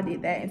y'all know how I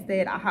did that.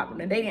 Instead, I hopped on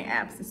the dating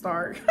apps to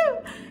start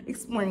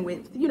exploring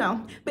with, you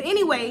know. But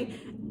anyway,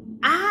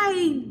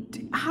 I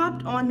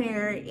hopped on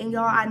there, and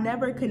y'all, I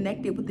never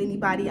connected with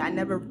anybody. I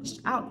never reached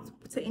out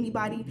to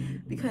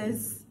anybody,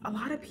 because a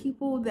lot of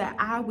people that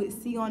I would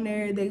see on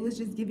there, they was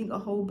just giving a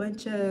whole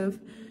bunch of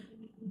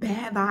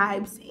bad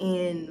vibes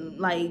and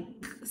like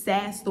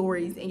sad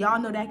stories, and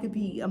y'all know that could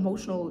be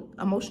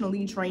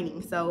emotionally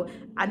draining. So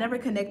I never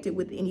connected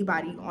with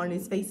anybody on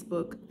this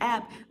Facebook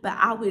app, but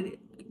I would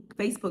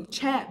Facebook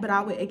chat, but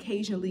I would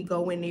occasionally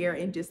go in there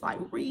and just like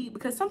read,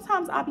 because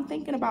sometimes I'll be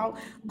thinking about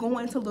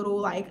going to little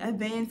like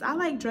events. I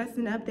like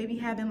dressing up. They be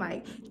having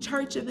like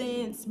church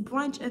events,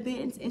 brunch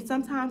events, and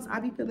sometimes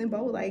I be feeling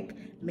bold, like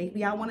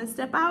maybe I want to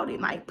step out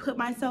and like put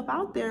myself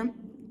out there.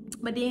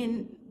 But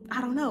then I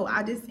don't know,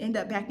 I just end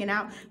up backing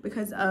out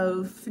because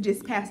of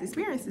just past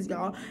experiences,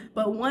 y'all.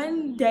 But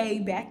one day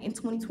back in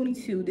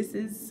 2022, this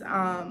is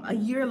a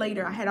year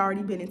later, I had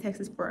already been in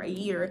Texas for a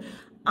year.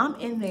 I'm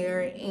in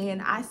there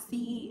and I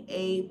see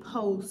a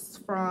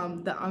post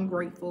from the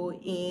Ungrateful,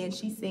 and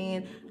she's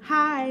saying,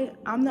 "Hi,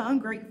 I'm the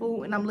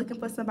Ungrateful and I'm looking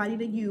for somebody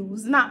to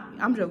use." Not,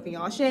 I'm joking,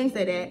 y'all. She ain't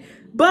say that.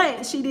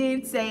 But she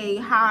did say,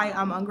 "Hi,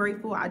 I'm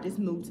Ungrateful. I just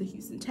moved to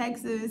Houston,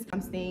 Texas.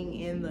 I'm staying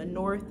in the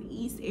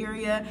Northeast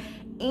area.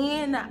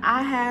 And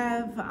I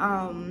have,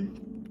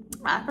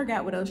 I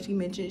forgot what else she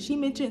mentioned. She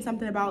mentioned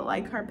something about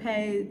like her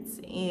pets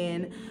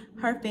and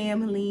her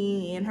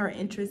family and her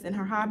interests and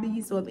her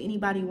hobbies. So if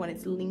anybody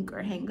wanted to link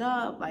or hang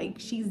up, like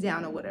she's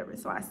down or whatever."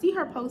 So I see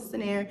her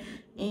posting there,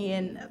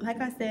 and like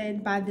I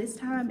said, by this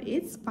time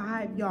it's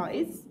y'all.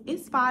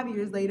 It's 5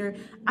 years later.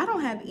 I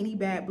don't have any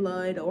bad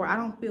blood, or I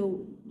don't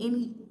feel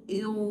any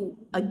ill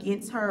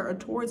against her or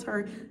towards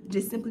her,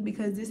 just simply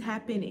because this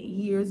happened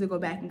years ago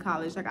back in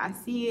college. Like I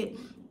see it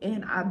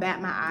and I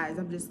bat my eyes.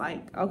 I'm just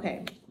like,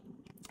 okay,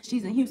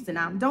 she's in Houston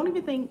now. Don't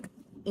even think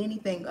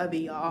anything of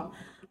it, y'all.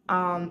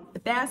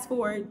 Fast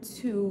forward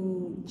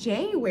to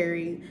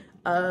January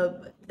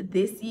of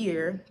this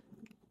year,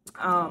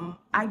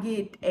 I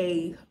get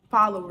a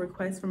follow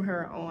request from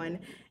her on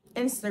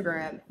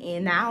Instagram,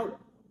 and now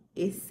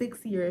it's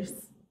 6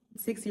 years.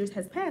 6 years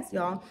has passed,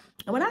 y'all.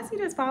 And when I see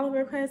this follow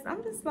request,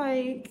 I'm just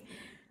like,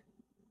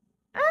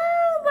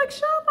 like,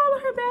 should I follow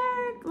her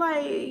back?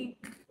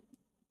 Like,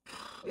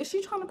 is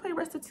she trying to play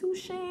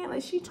restitution?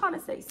 Like, she trying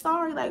to say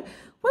sorry? Like,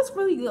 what's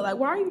really good? Like,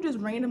 why are you just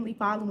randomly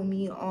following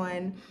me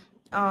on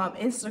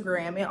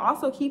Instagram? And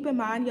also keep in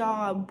mind,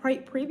 y'all,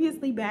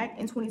 previously back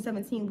in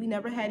 2017, we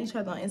never had each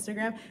other on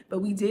Instagram, but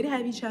we did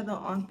have each other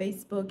on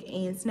Facebook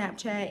and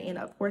Snapchat, and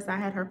of course I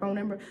had her phone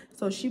number.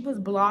 So she was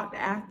blocked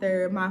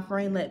after my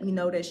friend let me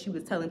know that she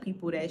was telling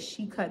people that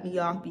she cut me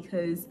off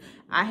because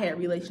I had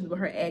relations with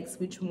her ex,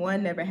 which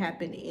one, never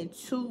happened, and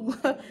two,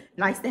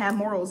 nice to have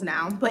morals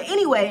now. But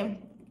anyway,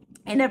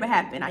 it never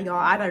happened. Y'all,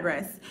 I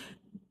digress.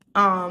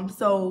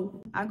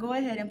 So I go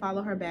ahead and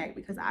follow her back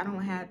because I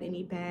don't have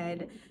any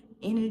bad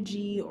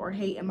energy or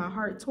hate in my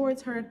heart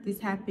towards her. This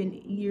happened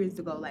years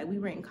ago. Like, we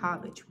were in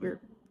college. We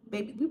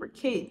were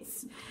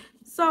kids.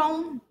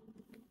 So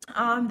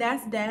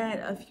that's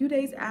that. A few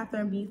days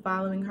after me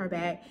following her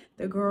back,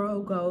 the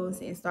girl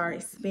goes and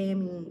starts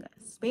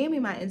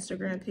spamming my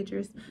Instagram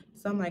pictures.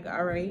 So I'm like,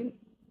 all right,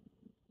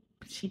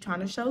 she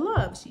trying to show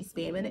love. She's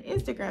spamming the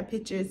Instagram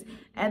pictures.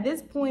 At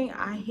this point,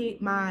 I hit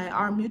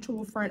our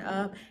mutual friend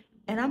up,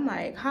 and I'm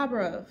like, "Hi,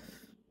 bruh,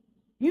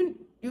 you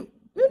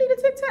need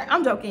a TikTok?"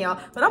 I'm joking, y'all,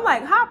 but I'm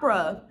like, "Hi,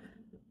 bruh,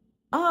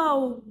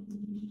 oh,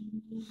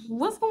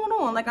 what's going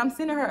on?" Like, I'm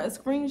sending her a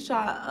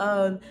screenshot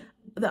of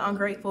the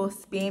Ungrateful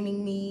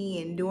spamming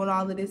me and doing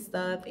all of this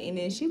stuff, and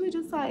then she was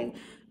just like,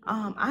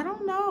 "I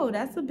don't know,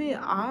 that's a bit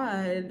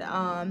odd,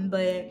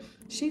 but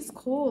she's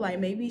cool. Like,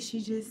 maybe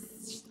she's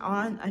just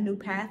on a new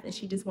path and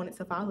she just wanted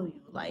to follow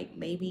you. Like,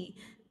 maybe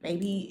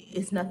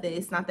it's not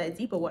that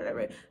deep or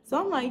whatever." So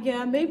I'm like,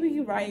 yeah, maybe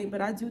you're right,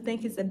 but I do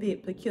think it's a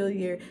bit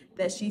peculiar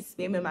that she's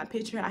spamming my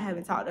picture. I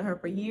haven't talked to her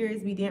for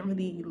years. We didn't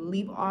really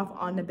leave off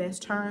on the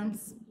best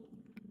terms.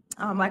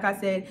 Like I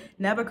said,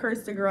 never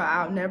cursed the girl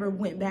out, never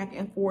went back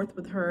and forth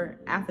with her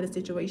after the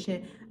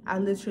situation. I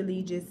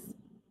literally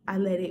I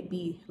let it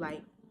be.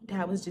 Like,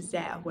 that was just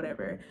that,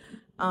 whatever.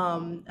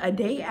 A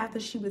day after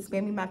she was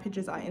spamming my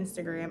pictures on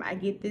Instagram, I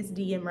get this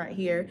DM right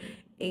here.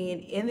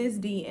 And in this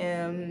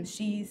DM,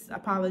 she's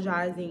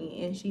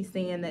apologizing and she's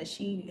saying that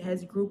she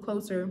has grew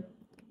closer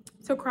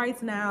to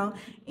Christ now,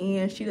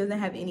 and she doesn't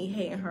have any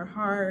hate in her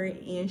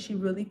heart, and she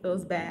really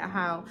feels bad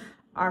how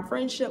our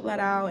friendship let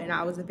out, and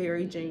I was a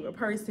very genuine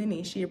person,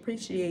 and she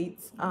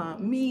appreciates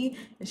me,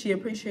 and she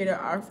appreciated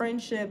our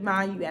friendship.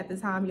 Mind you, at the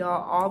time,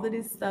 y'all, all of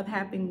this stuff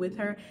happened with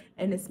her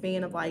in the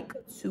span of like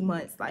 2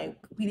 months. Like,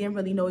 we didn't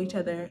really know each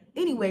other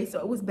anyway, so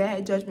it was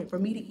bad judgment for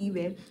me to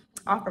even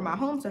offer my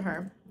home to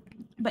her.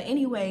 But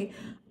anyway,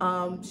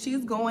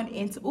 she's going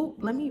into, oh,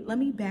 let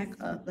me back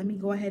up. Let me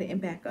go ahead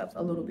and back up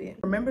a little bit.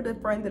 Remember the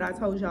friend that I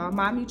told y'all,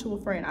 my mutual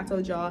friend, I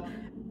told y'all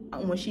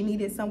when she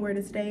needed somewhere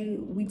to stay,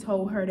 we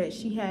told her that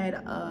she had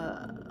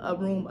a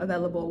room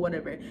available,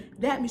 whatever.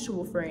 That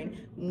mutual friend,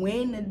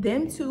 when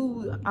them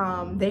two,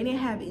 they didn't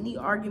have any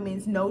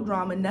arguments, no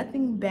drama,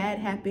 nothing bad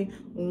happened.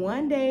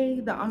 One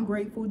day, the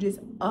ungrateful just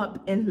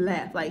up and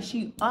left. Like,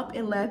 she up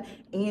and left,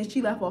 and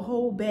she left a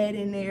whole bed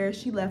in there.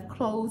 She left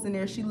clothes in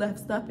there. She left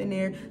stuff in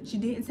there. She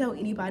didn't tell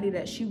anybody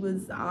that she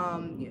was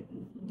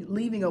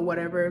leaving or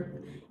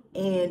whatever.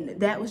 And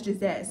that was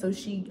just that. So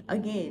she,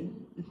 again,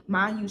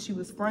 mind you, she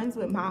was friends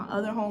with my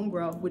other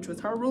homegirl, which was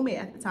her roommate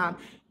at the time,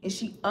 and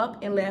she up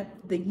and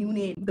left the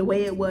unit the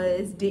way it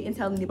was, didn't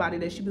tell anybody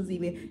that she was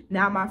leaving.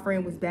 Now my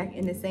friend was back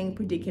in the same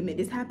predicament.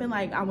 This happened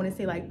like, I want to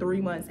say like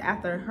 3 months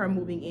after her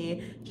moving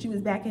in. She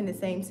was back in the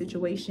same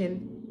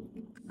situation,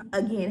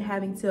 again,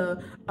 having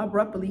to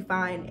abruptly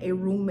find a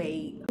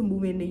roommate to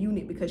move in the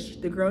unit because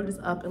the girl just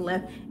up and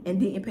left and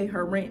didn't pay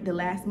her rent the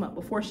last month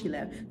before she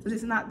left. So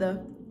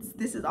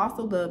this is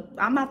also the,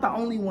 I'm not the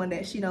only one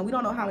that she done, we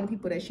don't know how many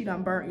people that she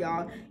done burnt,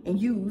 y'all, and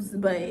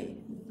used, but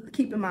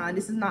keep in mind,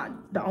 this is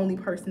not the only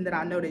person that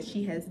I know that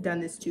she has done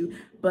this to.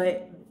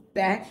 But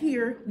back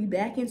here, we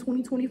back in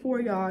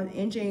 2024, y'all,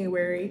 in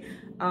January.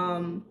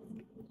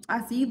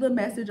 I see the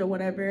message or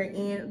whatever,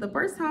 and the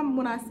first time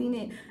when I seen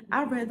it,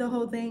 I read the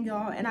whole thing,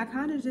 y'all, and I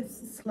kind of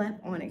just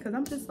slept on it because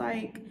I'm just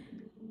like,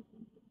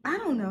 I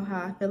don't know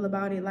how I feel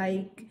about it.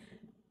 Like,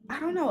 I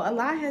don't know, a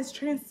lot has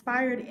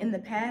transpired in the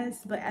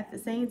past, but at the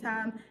same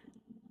time,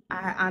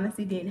 I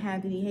honestly didn't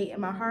have any hate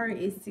in my heart.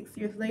 It's 6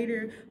 years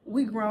later,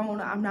 we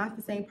grown. I'm not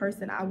the same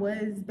person I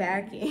was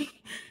back in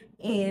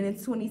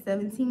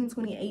 2017,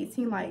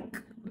 2018.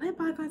 Like, let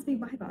bygones be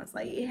bygones.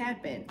 Like, it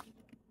happened.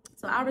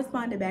 So I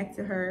responded back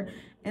to her,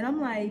 and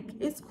I'm like,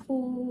 it's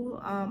cool.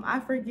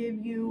 I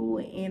forgive you,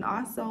 and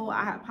also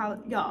I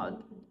apologize. Y'all,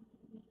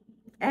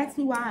 ask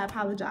me why I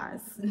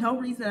apologize. No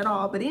reason at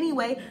all. But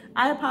anyway,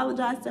 I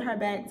apologized to her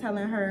back,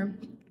 telling her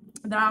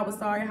that I was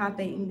sorry how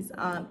things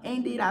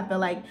ended. I feel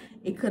like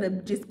it could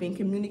have just been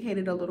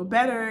communicated a little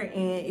better,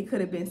 and it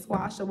could have been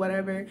squashed or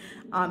whatever.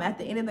 At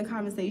the end of the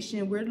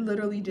conversation, we're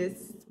literally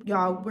just,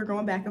 y'all, we're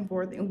going back and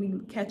forth, and we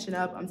catching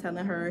up. I'm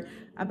telling her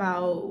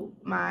about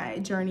my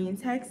journey in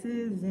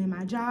Texas and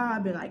my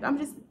job, and like, I'm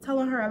just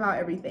telling her about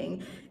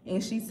everything,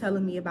 and she's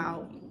telling me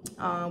about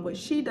what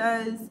she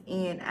does.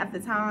 And at the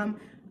time,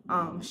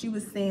 she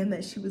was saying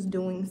that she was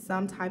doing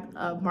some type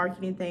of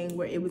marketing thing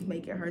where it was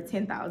making her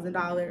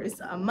 $10,000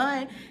 a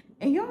month.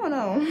 And y'all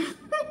know,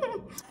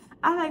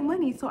 I like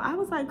money. So I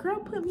was like, girl,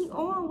 put me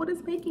on. What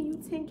is making you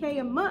 10K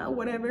a month or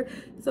whatever?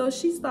 So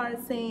she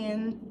started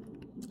saying,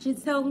 she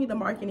tells me the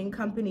marketing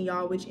company,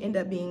 y'all, which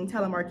ended up being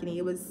telemarketing.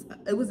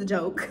 It was a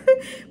joke.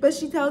 But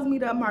she tells me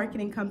the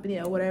marketing company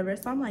or whatever.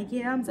 So I'm like,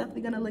 yeah, I'm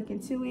definitely gonna look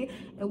into it.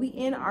 And we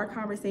end our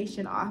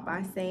conversation off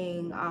by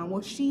saying,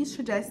 well, she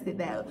suggested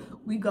that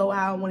we go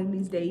out one of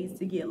these days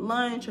to get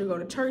lunch or go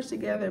to church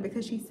together,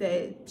 because she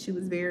said she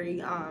was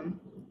very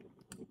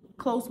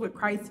close with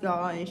Christ,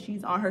 y'all, and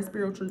she's on her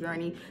spiritual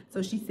journey.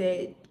 So she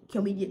said,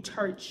 can we get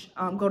church,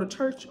 go to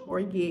church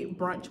or get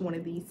brunch one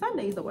of these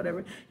Sundays or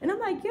whatever? And I'm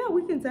like, yeah,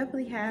 we can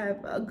definitely have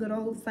a good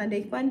old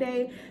Sunday fun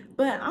day,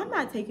 but I'm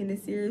not taking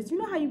this serious. You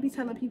know how you be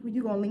telling people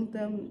you gonna link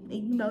them, and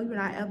you know you're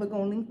not ever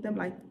gonna link them,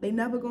 like they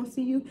never gonna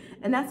see you?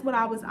 And that's what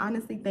I was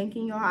honestly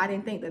thinking, y'all. I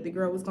didn't think that the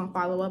girl was gonna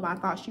follow up. I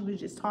thought she was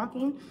just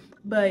talking.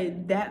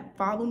 But that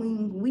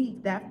following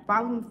week, that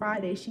following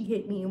Friday, she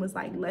hit me and was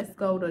like, let's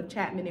go to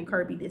Chapman and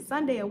Kirby this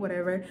Sunday or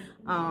whatever.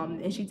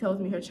 And she tells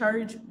me her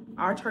church,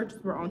 our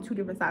churches were on 2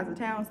 different sides of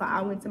town. So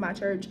I went to my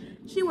church,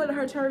 she went to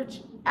her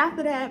church.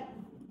 After that,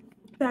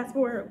 fast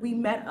forward, we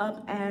met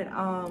up at,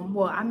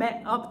 I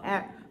met up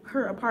at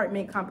her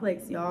apartment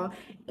complex, y'all.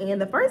 And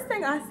the first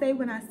thing I say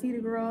when I see the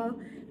girl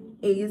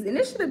is, and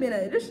this should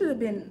have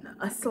been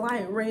a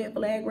slight red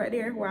flag right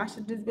there, where I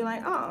should just be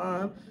like,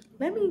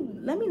 let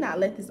me not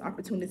let this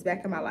opportunist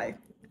back in my life.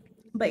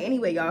 But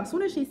anyway, y'all, as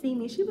soon as she seen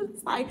me, she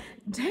was like,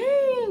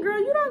 dang, girl,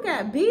 you don't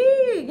got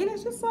big. And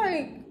it's just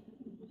like,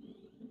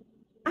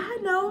 I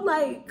know,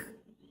 like,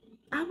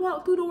 I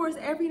walk through doors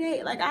every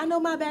day. Like, I know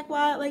my back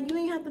wide. Like, you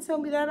ain't have to tell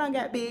me that I don't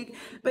got big.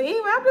 But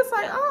anyway, I'm just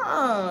like,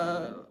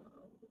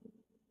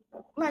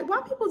 like,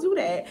 why people do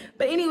that?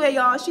 But anyway,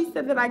 y'all, she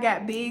said that I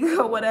got big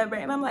or whatever.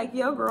 And I'm like,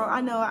 yo, girl,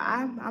 I know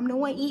I'm the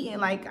one eating.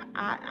 Like,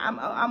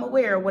 I'm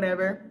aware or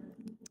whatever.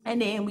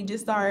 And then we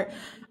just start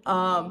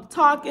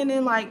talking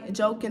and like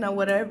joking or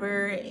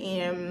whatever.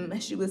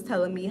 And she was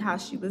telling me how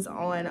she was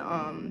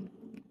on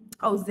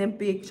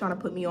Ozempic, trying to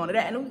put me on to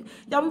that. And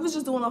y'all, we was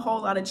just doing a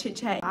whole lot of chit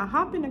chat. I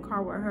hop in the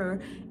car with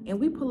her and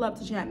we pull up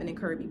to Chapman and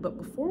Kirby. But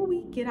before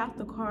we get out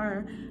the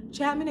car,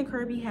 Chapman and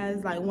Kirby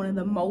has like one of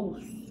the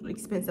most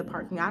expensive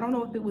parking. I don't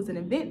know if it was an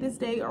event this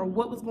day or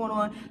what was going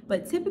on,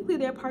 but typically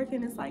their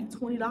parking is like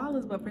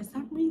 $20. But for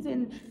some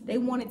reason, they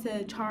wanted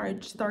to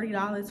charge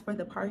 $30 for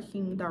the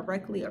parking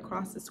directly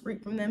across the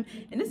street from them.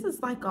 And this is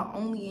like a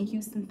only in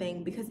Houston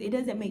thing because it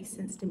doesn't make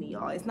sense to me,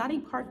 y'all. It's not a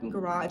parking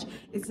garage.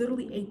 It's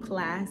literally a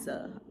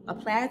plaza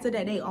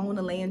that they own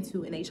the land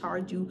to, and they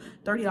charge you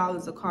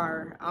 $30 a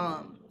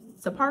car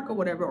to park or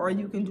whatever, or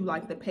you can do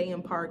like the pay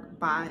and park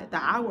by the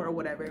hour or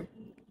whatever.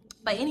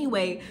 But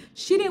anyway,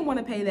 she didn't want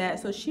to pay that,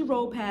 so she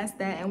rolled past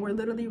that, and we're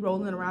literally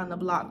rolling around the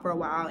block for a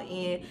while.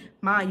 And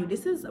mind you,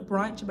 this is a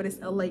brunch, but it's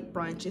a late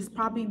brunch. It's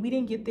probably, we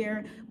didn't get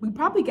there, we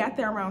probably got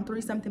there around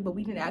 3 something, but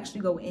we didn't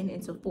actually go in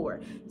until 4.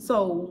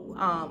 So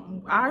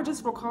I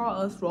just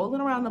recall us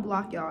rolling around the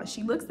block, y'all.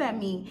 She looks at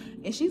me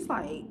and she's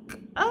like,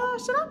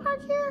 should I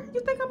park here? You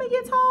think I'm gonna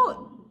get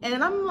towed?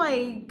 And I'm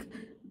like,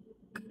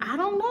 I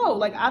don't know.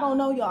 Like, I don't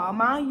know, y'all.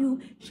 Mind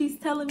you, she's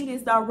telling me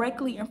this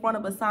directly in front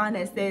of a sign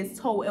that says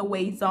tow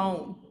away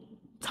zone.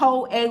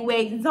 Tow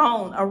away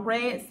zone. A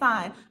red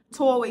sign.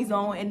 Tow away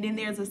zone. And then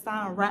there's a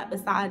sign right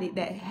beside it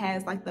that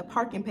has like the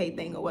parking pay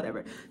thing or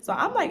whatever. So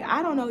I'm like,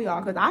 I don't know,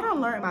 y'all, because I don't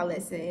learn my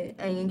lesson.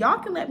 And y'all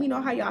can let me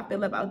know how y'all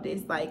feel about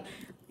this. Like,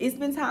 it's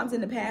been times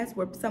in the past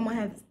where someone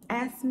has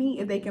asked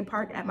me if they can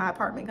park at my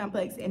apartment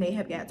complex and they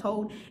have got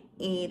told.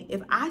 And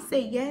if I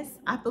say yes,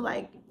 I feel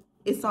like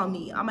it's on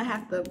me. I'm gonna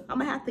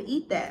have to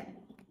eat that.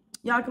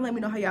 Y'all can let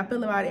me know how y'all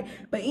feel about it.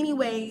 But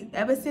anyway,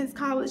 ever since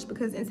college,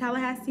 because in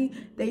Tallahassee,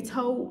 they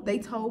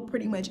tow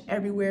pretty much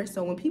everywhere.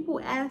 So when people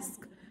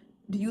ask,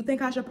 do you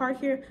think I should park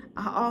here?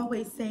 I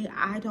always say,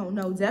 I don't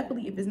know.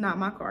 Definitely if it's not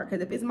my car.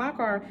 Because if it's my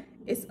car,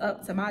 it's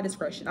up to my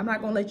discretion. I'm not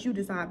gonna let you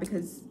decide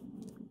because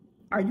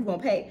are you gonna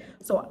pay?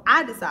 So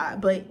I decide,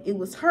 but it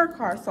was her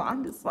car. So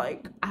I'm just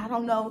like, I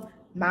don't know.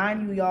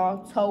 Mind you,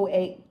 y'all, tow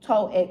a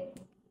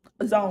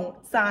zone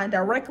sign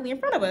directly in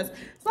front of us.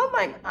 So I'm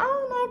like, I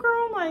don't know,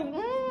 girl. I'm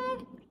like,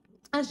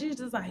 and she's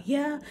just like,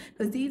 yeah,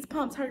 because these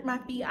pumps hurt my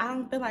feet. I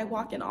don't feel like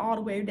walking all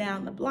the way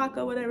down the block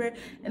or whatever.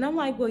 And I'm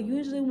like, well,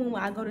 usually when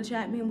I go to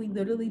Chapman, we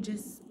literally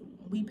just,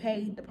 we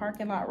pay the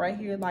parking lot right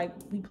here, like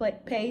we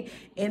pay.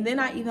 And then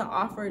I even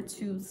offered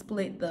to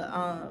split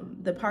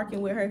the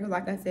parking with her because,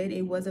 like I said,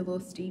 it was a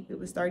little steep. It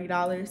was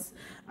 $30,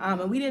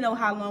 and we didn't know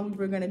how long we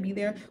were gonna be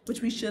there,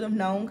 which we should have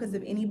known, because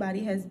if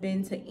anybody has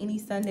been to any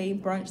Sunday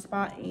brunch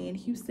spot in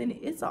Houston,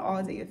 it's an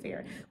all-day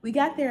affair. We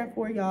got there at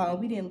 4, y'all, and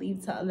we didn't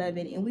leave till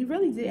 11, and we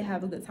really did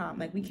have a good time.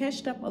 Like, we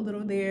catched up a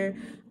little there.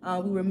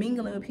 We were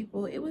mingling with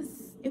people. It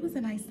was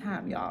a nice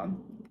time, y'all.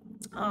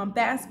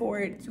 Fast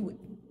forward to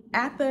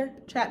after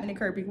Chapman and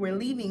Kirby, we're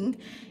leaving,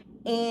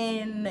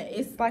 and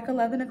it's like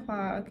 11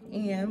 o'clock,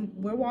 and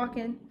we're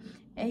walking,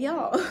 and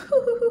y'all,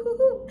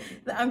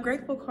 the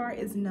ungrateful car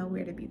is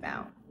nowhere to be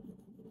found.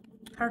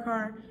 Her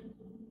car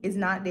is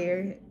not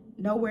there,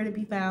 nowhere to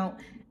be found,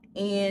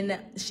 and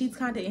she's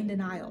kind of in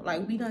denial.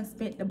 Like, we done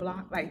spent the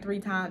block like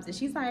 3 times, and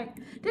she's like,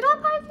 did I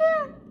park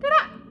here? Did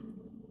I?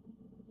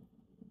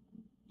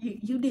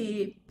 You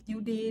did.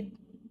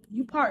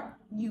 You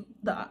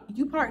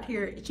parked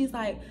here. She's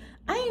like,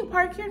 I ain't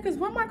parked here because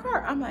where's my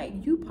car? I'm like,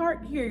 you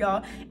parked here,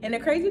 y'all. And the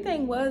crazy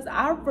thing was,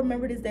 I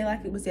remember this day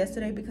like it was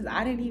yesterday because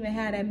I didn't even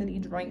have that many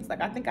drinks.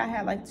 Like, I think I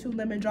had like 2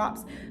 lemon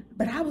drops,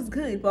 but I was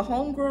good. But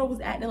homegirl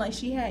was acting like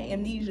she had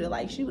amnesia.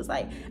 Like, she was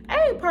like,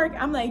 I ain't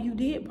parked. I'm like, you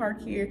did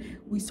park here.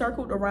 We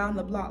circled around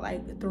the block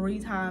like 3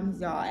 times,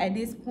 y'all. At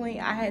this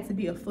point, I had to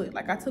be afoot.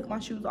 Like, I took my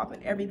shoes off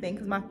and everything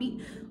because my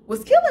feet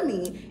was killing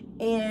me.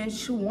 And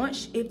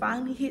once it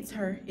finally hits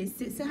her, it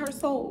sits in her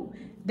soul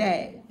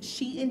that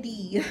she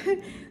indeed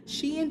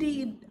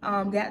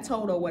got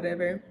told or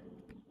whatever.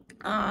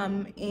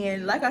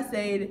 And like I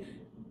said,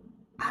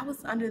 I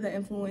was under the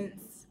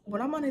influence. When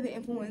I'm under the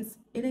influence,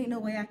 it ain't no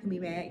way I can be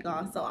mad,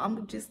 y'all. So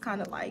I'm just kind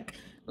of like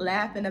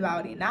laughing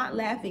about it, not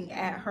laughing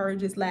at her,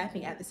 just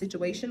laughing at the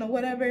situation or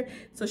whatever.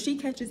 So she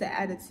catches an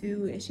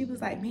attitude, and she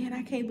was like, man,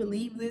 I can't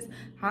believe this.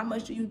 How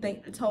much do you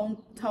think the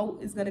toll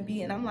is gonna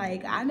be? And I'm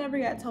like, I never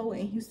got told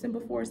in Houston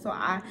before, so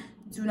I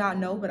do not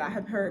know, but I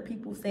have heard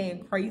people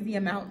saying crazy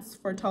amounts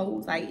for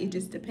tolls. Like, it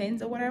just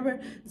depends or whatever.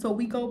 So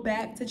we go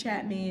back to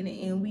Chapman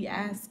and we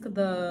ask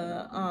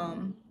the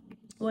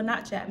well,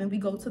 not Chapman, we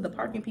go to the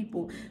parking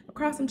people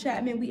across from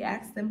Chapman. We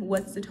ask them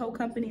what's the tow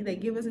company. They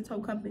give us a tow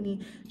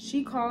company.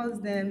 She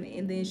calls them,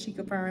 and then she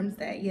confirms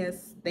that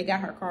yes, they got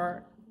her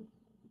car.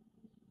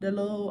 The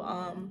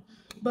little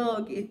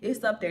bug,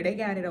 it's up there, they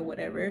got it or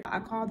whatever. I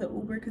called the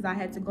Uber because I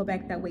had to go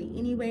back that way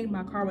anyway.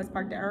 My car was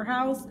parked at her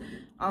house.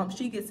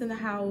 She gets in the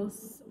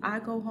house, I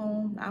go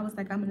home. I was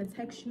like, I'm gonna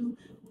text you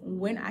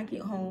when I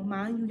get home.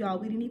 Mind you, y'all,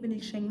 we didn't even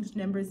exchange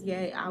numbers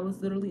yet. I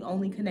was literally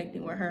only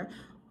connecting with her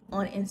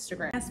on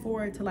Instagram. Fast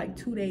forward to like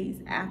 2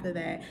 days after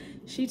that,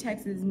 she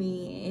texts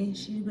me and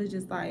she was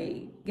just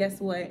like, guess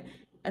what?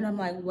 And I'm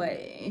like, what?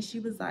 And she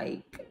was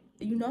like,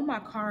 you know, my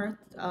car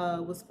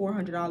was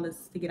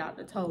 $400 to get out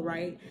the tow,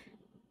 right?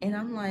 And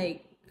I'm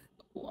like,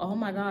 oh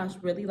my gosh,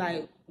 really?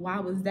 Like, why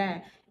was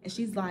that? And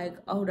she's like,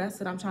 oh, that's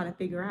what I'm trying to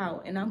figure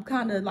out. And I'm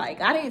kind of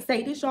like, I didn't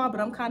say this, y'all, but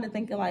I'm kind of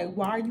thinking, like,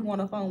 why are you on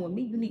the phone with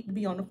me? You need to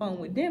be on the phone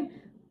with them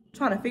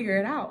trying to figure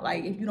it out.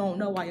 Like, if you don't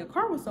know why your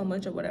car was so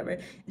much or whatever.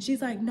 And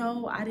she's like,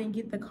 no, I didn't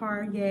get the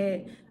car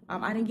yet.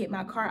 I didn't get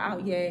my car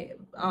out yet.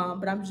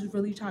 But I'm just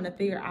really trying to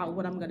figure out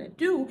what I'm going to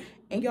do.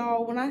 And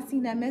y'all, when I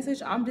seen that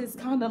message, I'm just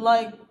kind of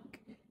like,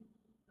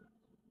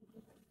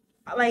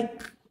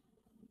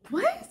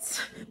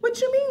 what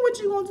you mean? What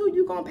you gonna do?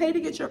 You gonna pay to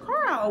get your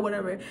car out or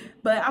whatever?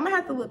 But I'm gonna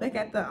have to look back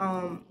at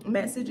the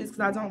messages because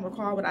I don't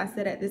recall what I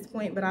said at this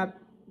point. But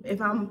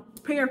if I'm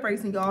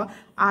paraphrasing y'all,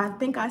 I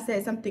think I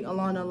said something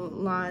along the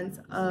lines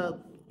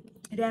of,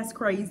 "That's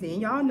crazy."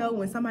 And y'all know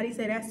when somebody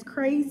say that's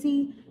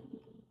crazy,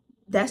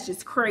 that's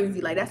just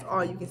crazy. Like, that's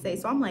all you can say.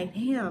 So I'm like,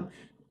 damn,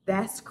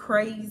 that's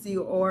crazy,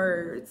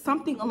 or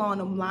something along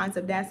the lines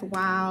of that's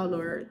wild,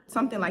 or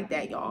something like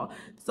that, y'all.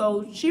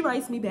 So she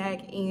writes me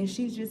back and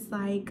she's just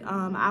like,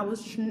 I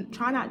was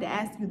trying not to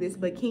ask you this,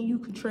 but can you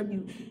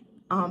contribute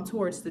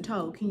towards the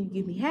tow? Can you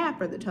give me half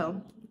for the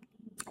tow?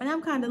 And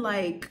I'm kind of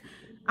like,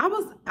 I'm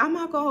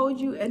not gonna hold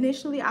you.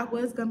 Initially I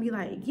was gonna be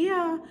like,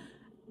 yeah,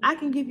 I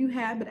can give you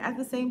half, but at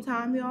the same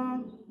time,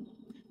 y'all,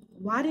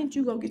 why didn't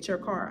you go get your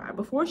car?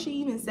 Before she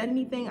even said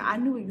anything, I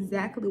knew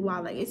exactly why.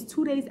 Like, it's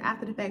 2 days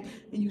after the fact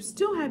and you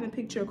still haven't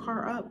picked your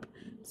car up.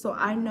 So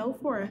I know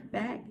for a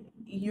fact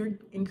you're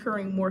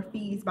incurring more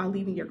fees by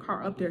leaving your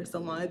car up there so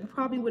long. If you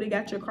probably would have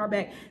got your car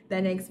back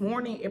that next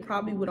morning, it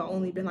probably would have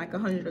only been like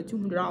 $100 or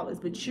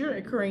 $200, but you're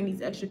incurring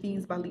these extra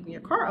fees by leaving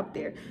your car up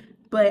there.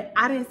 But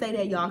I didn't say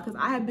that, y'all, because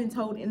I have been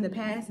told in the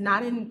past,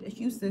 not in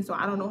Houston, so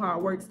I don't know how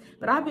it works,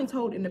 but I've been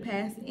told in the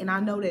past, and I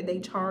know that they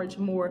charge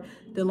more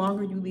the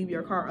longer you leave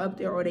your car up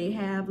there, or they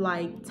have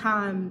like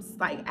times,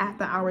 like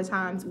after hour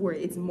times, where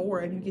it's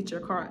more if you get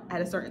your car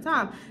at a certain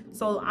time.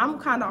 So I'm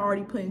kind of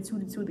already putting two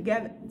and two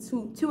together.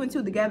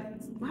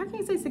 Well, I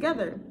can't say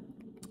together.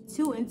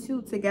 2 and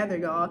 2 together,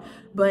 y'all.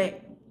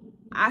 But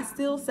I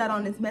still sat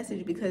on this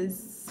message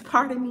because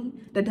part of me,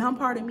 the dumb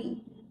part of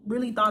me,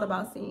 really thought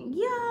about saying,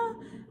 yeah,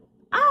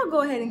 I'll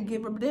go ahead and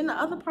give her. But then the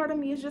other part of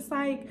me is just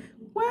like,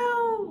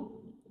 well,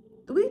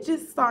 we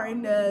just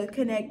starting to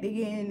connect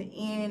again,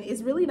 and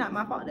it's really not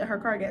my fault that her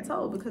car got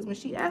towed, because when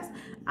she asked,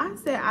 I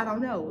said, I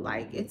don't know.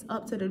 Like, it's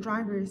up to the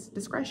driver's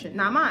discretion,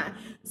 not mine.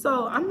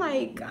 So I'm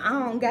like, I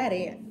don't got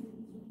it.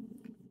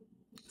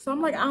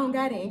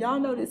 And y'all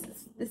know this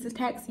is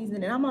tax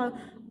season, and I'm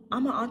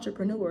an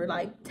entrepreneur.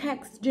 Like,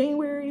 tax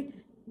January,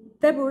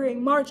 February,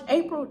 March,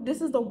 April,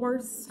 this is the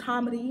worst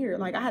time of the year.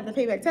 Like, I have to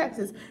pay back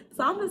taxes.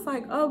 So I'm just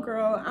like, oh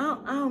girl,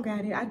 I don't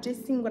got it. I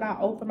just seen what I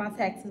owe for my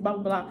taxes, blah,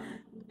 blah, blah.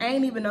 I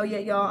ain't even know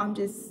yet, y'all.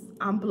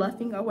 I'm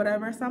bluffing or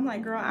whatever. So I'm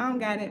like, girl, I don't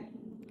got it.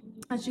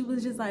 And she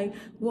was just like,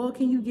 well,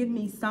 can you give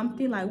me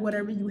something, like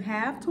whatever you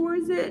have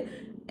towards it?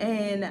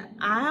 And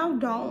I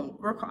don't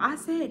recall. I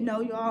said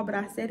no, y'all, but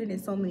I said it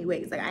in so many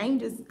ways. Like, I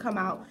ain't just come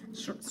out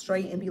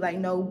straight and be like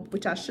no,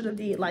 which I should have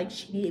did like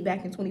she did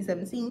back in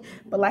 2017.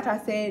 But like I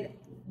said,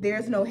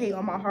 there's no hate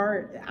on my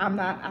heart.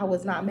 I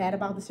was not mad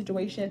about the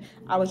situation.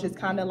 I was just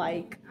kind of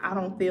like, I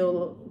don't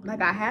feel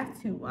like I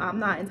have to. I'm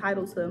not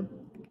entitled to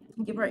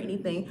give her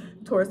anything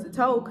towards the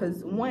tow,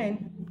 because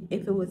one,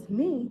 if it was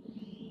me,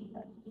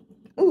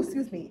 oh,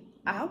 excuse me,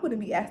 I wouldn't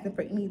be asking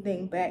for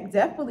anything back.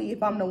 Definitely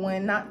if I'm the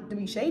one, not to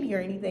be shady or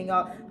anything,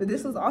 y'all. But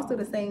this was also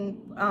the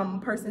same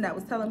person that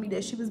was telling me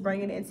that she was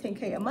bringing in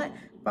 $10K a month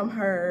from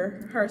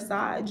her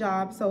side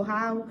job. So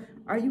how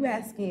are you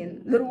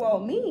asking little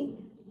old me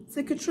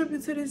to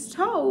contribute to this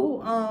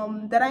tow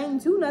that I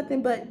ain't do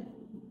nothing but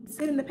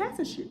sit in the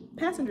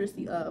passenger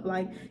seat of?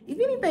 Like, if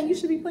anything, you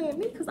should be paying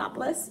me because I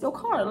blessed your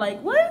car.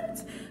 Like,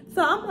 what?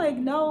 So I'm like,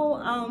 no,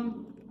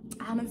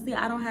 honestly,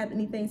 I don't have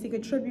anything to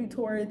contribute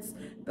towards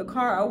the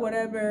car or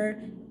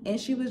whatever. And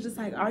she was just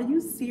like, are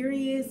you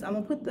serious? I'm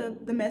gonna put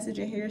the message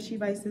in here. She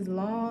writes this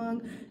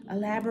long,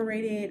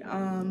 elaborated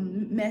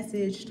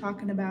message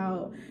talking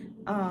about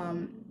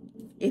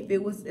if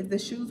the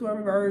shoes were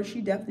reversed, she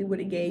definitely would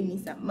have gave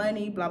me some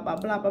money, blah, blah,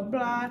 blah, blah,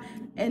 blah.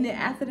 And then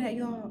after that,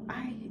 y'all,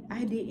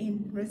 I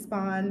didn't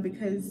respond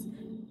because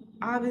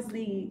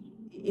obviously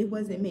it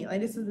wasn't me.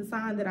 Like, this is the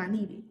sign that I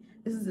needed.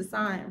 This is a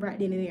sign right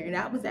then and there. And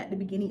that was at the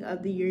beginning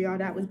of the year, y'all.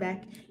 That was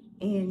back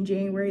in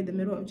January, the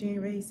middle of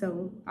January.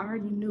 So I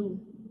already knew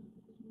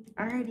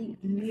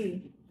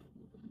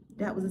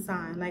that was a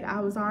sign. Like,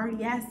 I was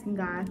already asking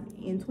God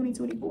in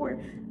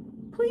 2024,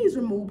 please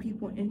remove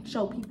people and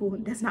show people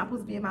that's not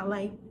supposed to be in my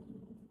life,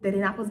 that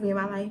they're not supposed to be in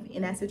my life.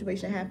 And that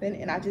situation happened,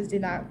 and I just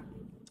did not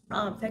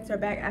text her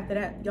back after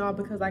that, y'all,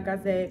 because like I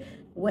said,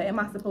 what am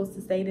I supposed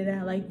to say to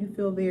that? Like, you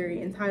feel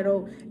very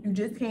entitled. You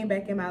just came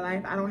back in my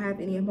life. I don't have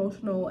any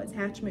emotional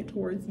attachment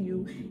towards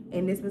you.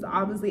 And this was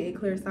obviously a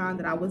clear sign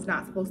that I was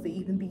not supposed to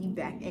even be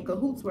back in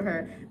cahoots with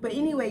her. But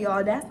anyway,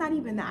 y'all, that's not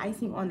even the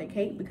icing on the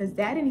cake, because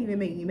that didn't even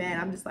make me mad.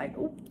 I'm just like,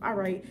 oh, all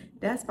right,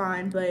 that's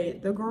fine.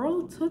 But the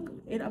girl took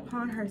it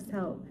upon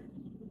herself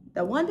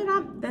the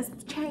one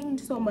that's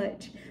changed so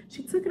much,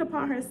 she took it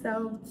upon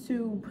herself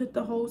to put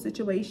the whole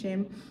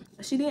situation.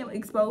 She didn't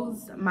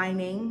expose my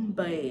name,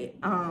 but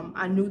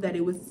I knew that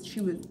it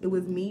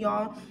was me,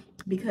 y'all,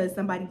 because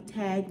somebody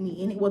tagged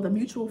me in it. Well, a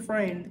mutual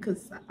friend,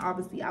 because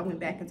obviously I went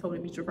back and told a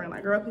mutual friend,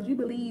 like, girl, could you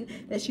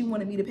believe that she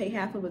wanted me to pay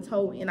half of a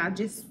toll, and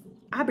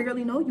I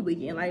barely know you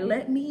again. Like,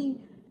 let me,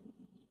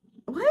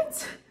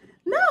 what?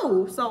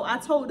 No. So I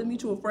told the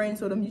mutual friend.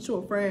 So the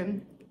mutual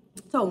friend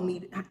told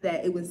me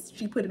that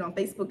she put it on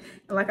Facebook,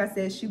 and like I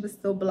said, she was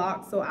still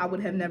blocked, so I would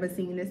have never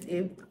seen this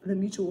if the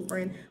mutual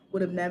friend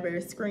would have never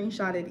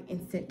screenshotted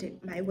and sent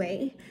it my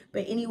way.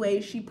 But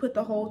anyway, she put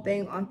the whole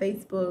thing on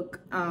Facebook,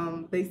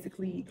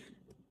 basically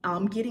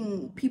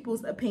getting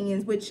people's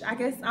opinions, which I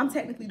guess I'm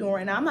technically doing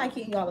right now. I'm not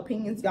getting y'all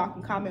opinions. Y'all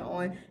can comment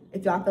on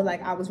if y'all feel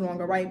like I was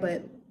wrong or right,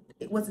 but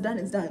what's done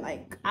is done.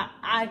 Like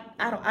I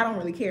don't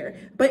really care.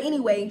 But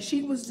anyway,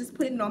 she was just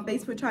putting it on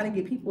Facebook trying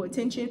to get people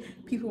attention.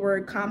 People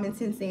were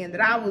commenting saying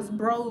that I was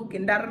broke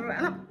and da da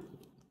da.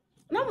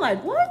 And I'm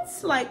like, what?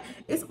 Like,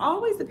 it's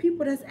always the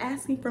people that's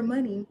asking for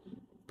money,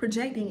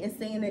 projecting and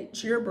saying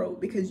that you're broke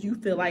because you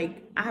feel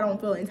like I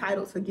don't feel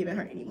entitled to giving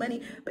her any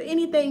money. But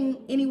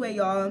anyway,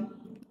 y'all,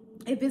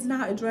 if it's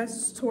not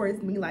addressed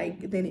towards me,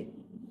 like, then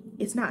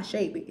it's not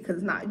shade because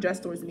it's not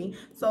addressed towards me.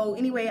 So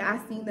anyway, I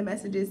seen the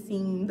messages,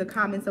 seen the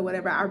comments or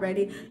whatever, I read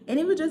it, and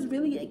it was just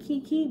really a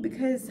key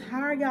because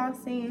how are y'all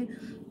saying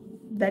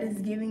that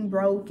it's giving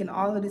broke and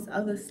all of this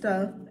other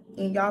stuff,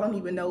 and y'all don't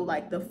even know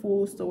like the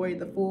full story,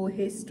 the full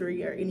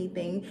history or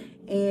anything?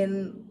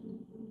 And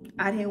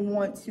I didn't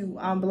want to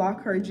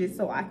block her just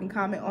so I can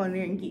comment on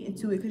there and get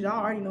into it, because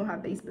y'all already know how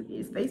Facebook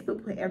is.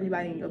 Facebook put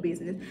everybody in your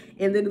business.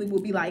 It literally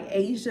will be like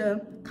Asia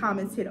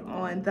commented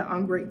on the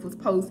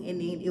Ungratefuls post, and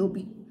then it'll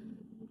be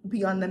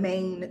on the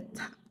main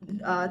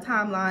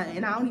timeline,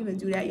 and I don't even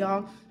do that,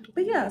 y'all.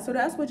 But yeah, so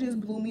that's what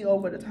just blew me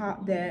over the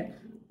top, that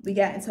we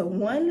got into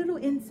one little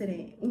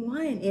incident,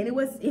 and it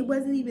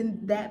wasn't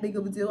even that big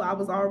of a deal. I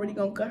was already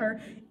gonna cut her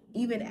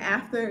even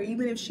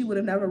if she would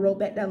have never wrote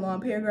back that long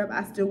paragraph.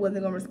 I still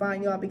wasn't gonna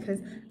respond, y'all, because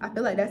I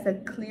feel like that's a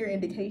clear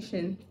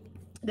indication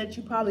that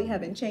you probably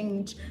haven't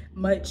changed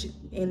much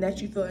and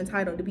that you feel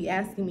entitled to be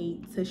asking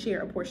me to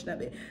share a portion of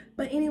it.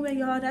 But anyway,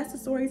 y'all, that's the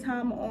story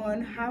time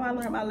on how I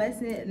learned my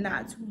lesson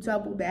not to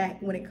double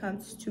back when it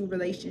comes to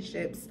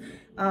relationships.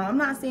 I'm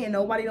not saying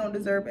nobody don't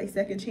deserve a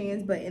second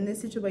chance, but in this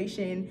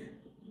situation,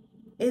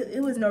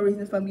 it was no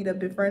reason for me to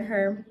befriend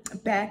her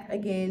back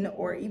again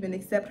or even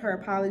accept her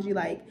apology.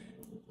 Like,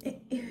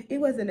 it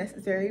wasn't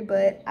necessary.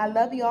 But I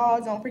love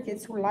y'all. Don't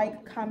forget to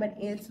like, comment,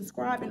 and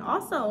subscribe. And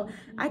also,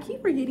 I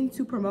keep forgetting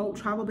to promote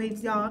Travel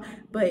Babes, y'all.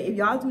 But if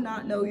y'all do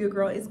not know, your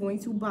girl is going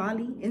to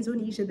Bali,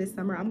 Indonesia this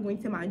summer. I'm going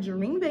to my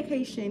dream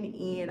vacation,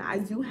 and I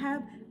do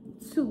have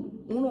two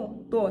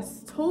more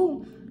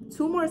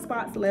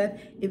spots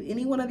left. If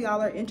any one of y'all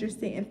are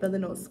interested in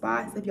filling those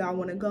spots, if y'all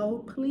want to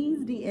go, please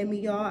DM me,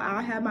 y'all.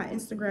 I'll have my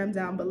Instagram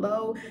down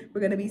below. We're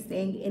going to be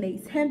staying in a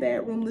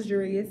 10-bedroom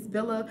luxurious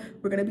villa.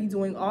 We're going to be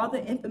doing all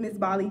the infamous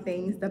Bali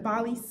things: the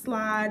Bali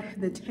slide,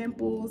 the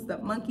temples, the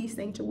monkey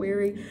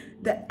sanctuary,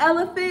 the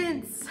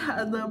elephants,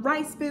 the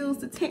rice fields,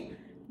 the tent.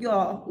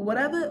 Y'all,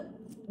 whatever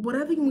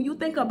when you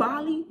think of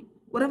Bali,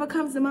 whatever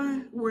comes to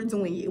mind, we're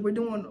doing it. We're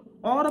doing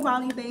all the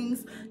Bali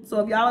things.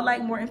 So if y'all would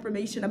like more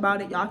information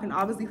about it, y'all can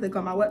obviously click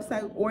on my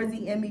website or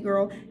DM me,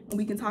 girl, and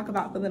we can talk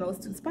about filling those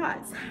two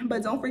spots.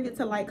 But don't forget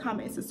to like,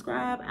 comment, and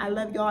subscribe. I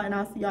love y'all, and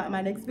I'll see y'all in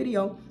my next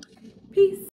video. Peace.